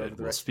whatever. Over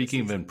the rest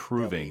speaking of the season, of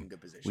improving,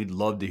 we'd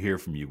love to hear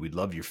from you. We'd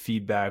love your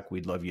feedback.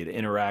 We'd love you to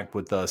interact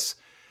with us.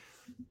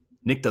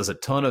 Nick does a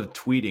ton of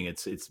tweeting.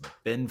 It's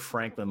Ben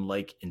Franklin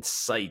like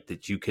insight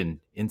that you can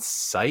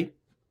insight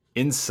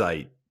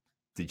that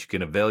you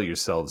can avail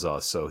yourselves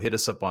of. So hit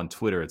us up on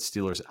Twitter at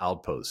Steelers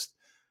Outpost.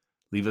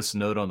 Leave us a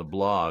note on the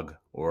blog,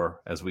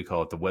 or as we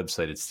call it, the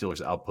website at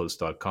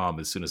SteelersOutpost.com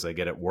as soon as I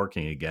get it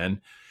working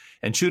again.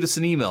 And shoot us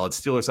an email at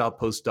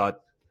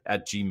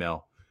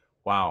SteelersOutpost@gmail.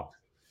 Wow,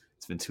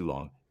 it's been too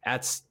long.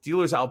 At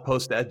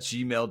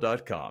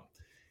SteelersOutpost@gmail.com.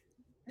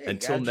 Hey,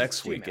 until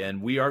next week.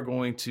 And we are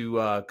going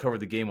to cover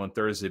the game on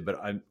Thursday,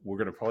 but we're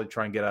going to probably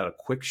try and get out a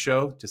quick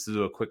show just to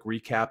do a quick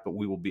recap, but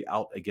we will be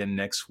out again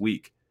next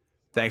week.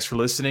 Thanks for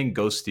listening.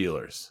 Go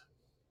Steelers.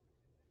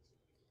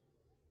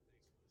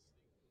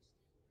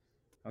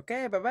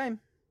 Okay, bye-bye.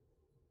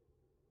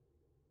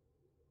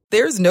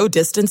 There's no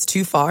distance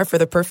too far for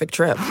the perfect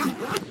trip.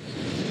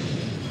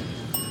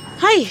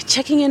 Hi,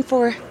 checking in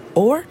for...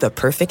 Or the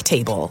perfect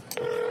table.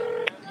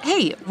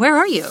 Hey, where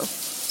are you?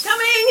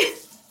 Coming!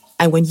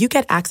 And when you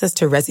get access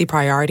to Resi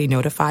Priority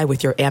Notify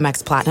with your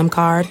Amex Platinum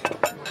card...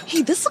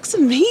 Hey, this looks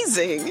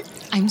amazing.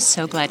 I'm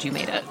so glad you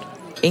made it.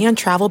 And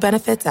travel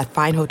benefits at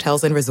fine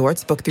hotels and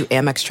resorts booked through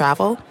Amex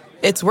Travel.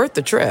 It's worth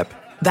the trip.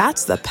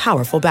 That's the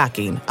powerful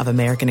backing of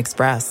American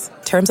Express.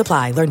 Terms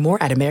apply. Learn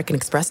more at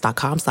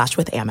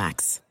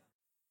americanexpress.com/withAmex.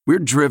 We're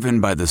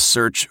driven by the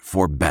search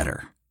for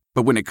better.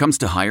 But when it comes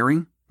to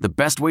hiring, the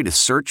best way to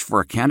search for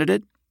a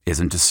candidate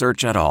isn't to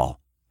search at all.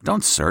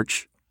 Don't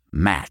search.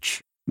 Match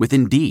with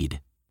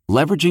Indeed.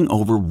 Leveraging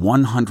over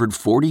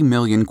 140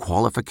 million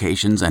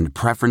qualifications and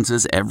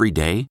preferences every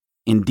day,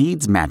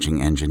 Indeed's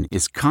matching engine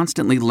is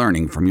constantly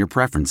learning from your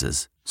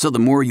preferences. So the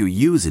more you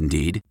use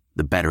Indeed,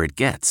 the better it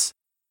gets.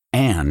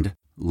 And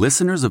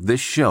listeners of this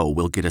show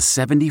will get a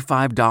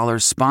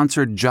 $75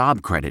 sponsored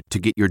job credit to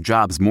get your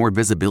jobs more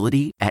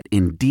visibility at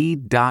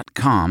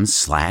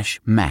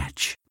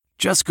Indeed.com/match.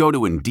 Just go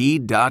to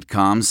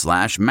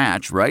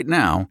Indeed.com/match right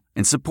now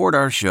and support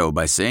our show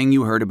by saying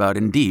you heard about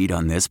Indeed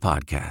on this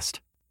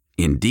podcast.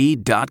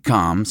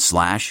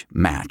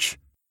 Indeed.com/match.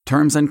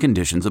 Terms and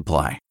conditions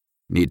apply.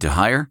 Need to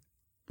hire?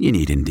 You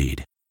need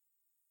Indeed.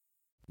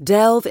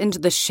 Delve into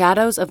the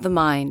shadows of the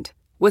mind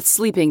with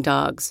Sleeping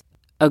Dogs,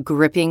 a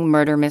gripping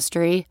murder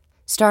mystery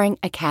starring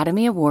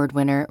Academy Award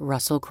winner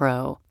Russell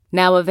Crowe.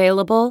 Now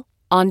available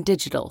on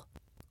digital.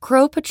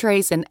 Crowe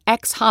portrays an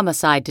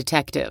ex-homicide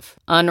detective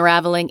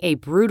unraveling a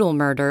brutal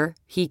murder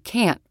he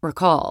can't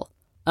recall.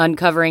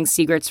 Uncovering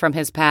secrets from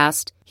his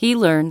past, he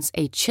learns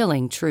a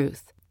chilling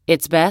truth.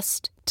 It's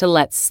best to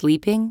let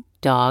sleeping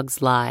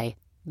dogs lie.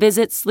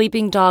 Visit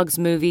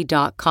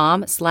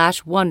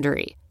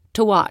sleepingdogsmovie.com/Wondery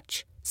to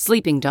watch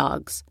Sleeping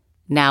Dogs,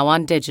 now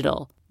on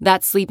digital.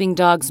 That's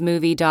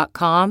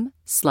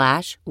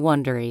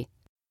sleepingdogsmovie.com/Wondery.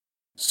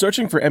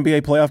 Searching for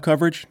NBA playoff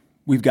coverage?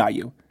 We've got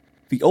you.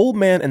 The Old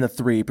Man and the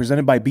Three,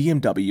 presented by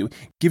BMW,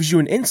 gives you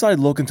an inside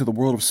look into the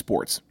world of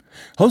sports.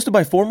 Hosted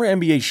by former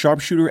NBA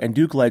sharpshooter and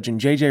Duke legend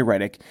J.J.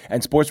 Redick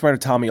and sports writer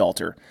Tommy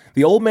Alter,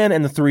 The Old Man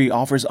and the Three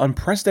offers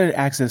unprecedented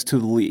access to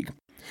the league.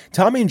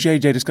 Tommy and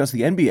JJ discuss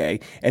the NBA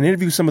and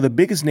interview some of the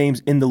biggest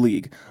names in the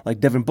league, like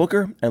Devin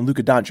Booker and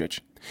Luka Doncic.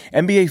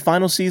 NBA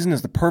final season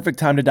is the perfect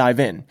time to dive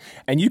in,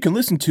 and you can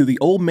listen to The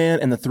Old Man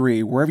and the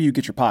Three wherever you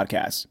get your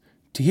podcasts.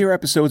 To hear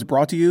episodes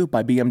brought to you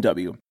by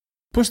BMW.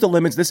 Push the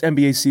limits this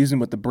NBA season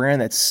with the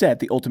brand that set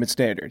the ultimate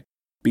standard.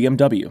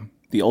 BMW,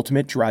 the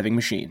ultimate driving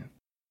machine.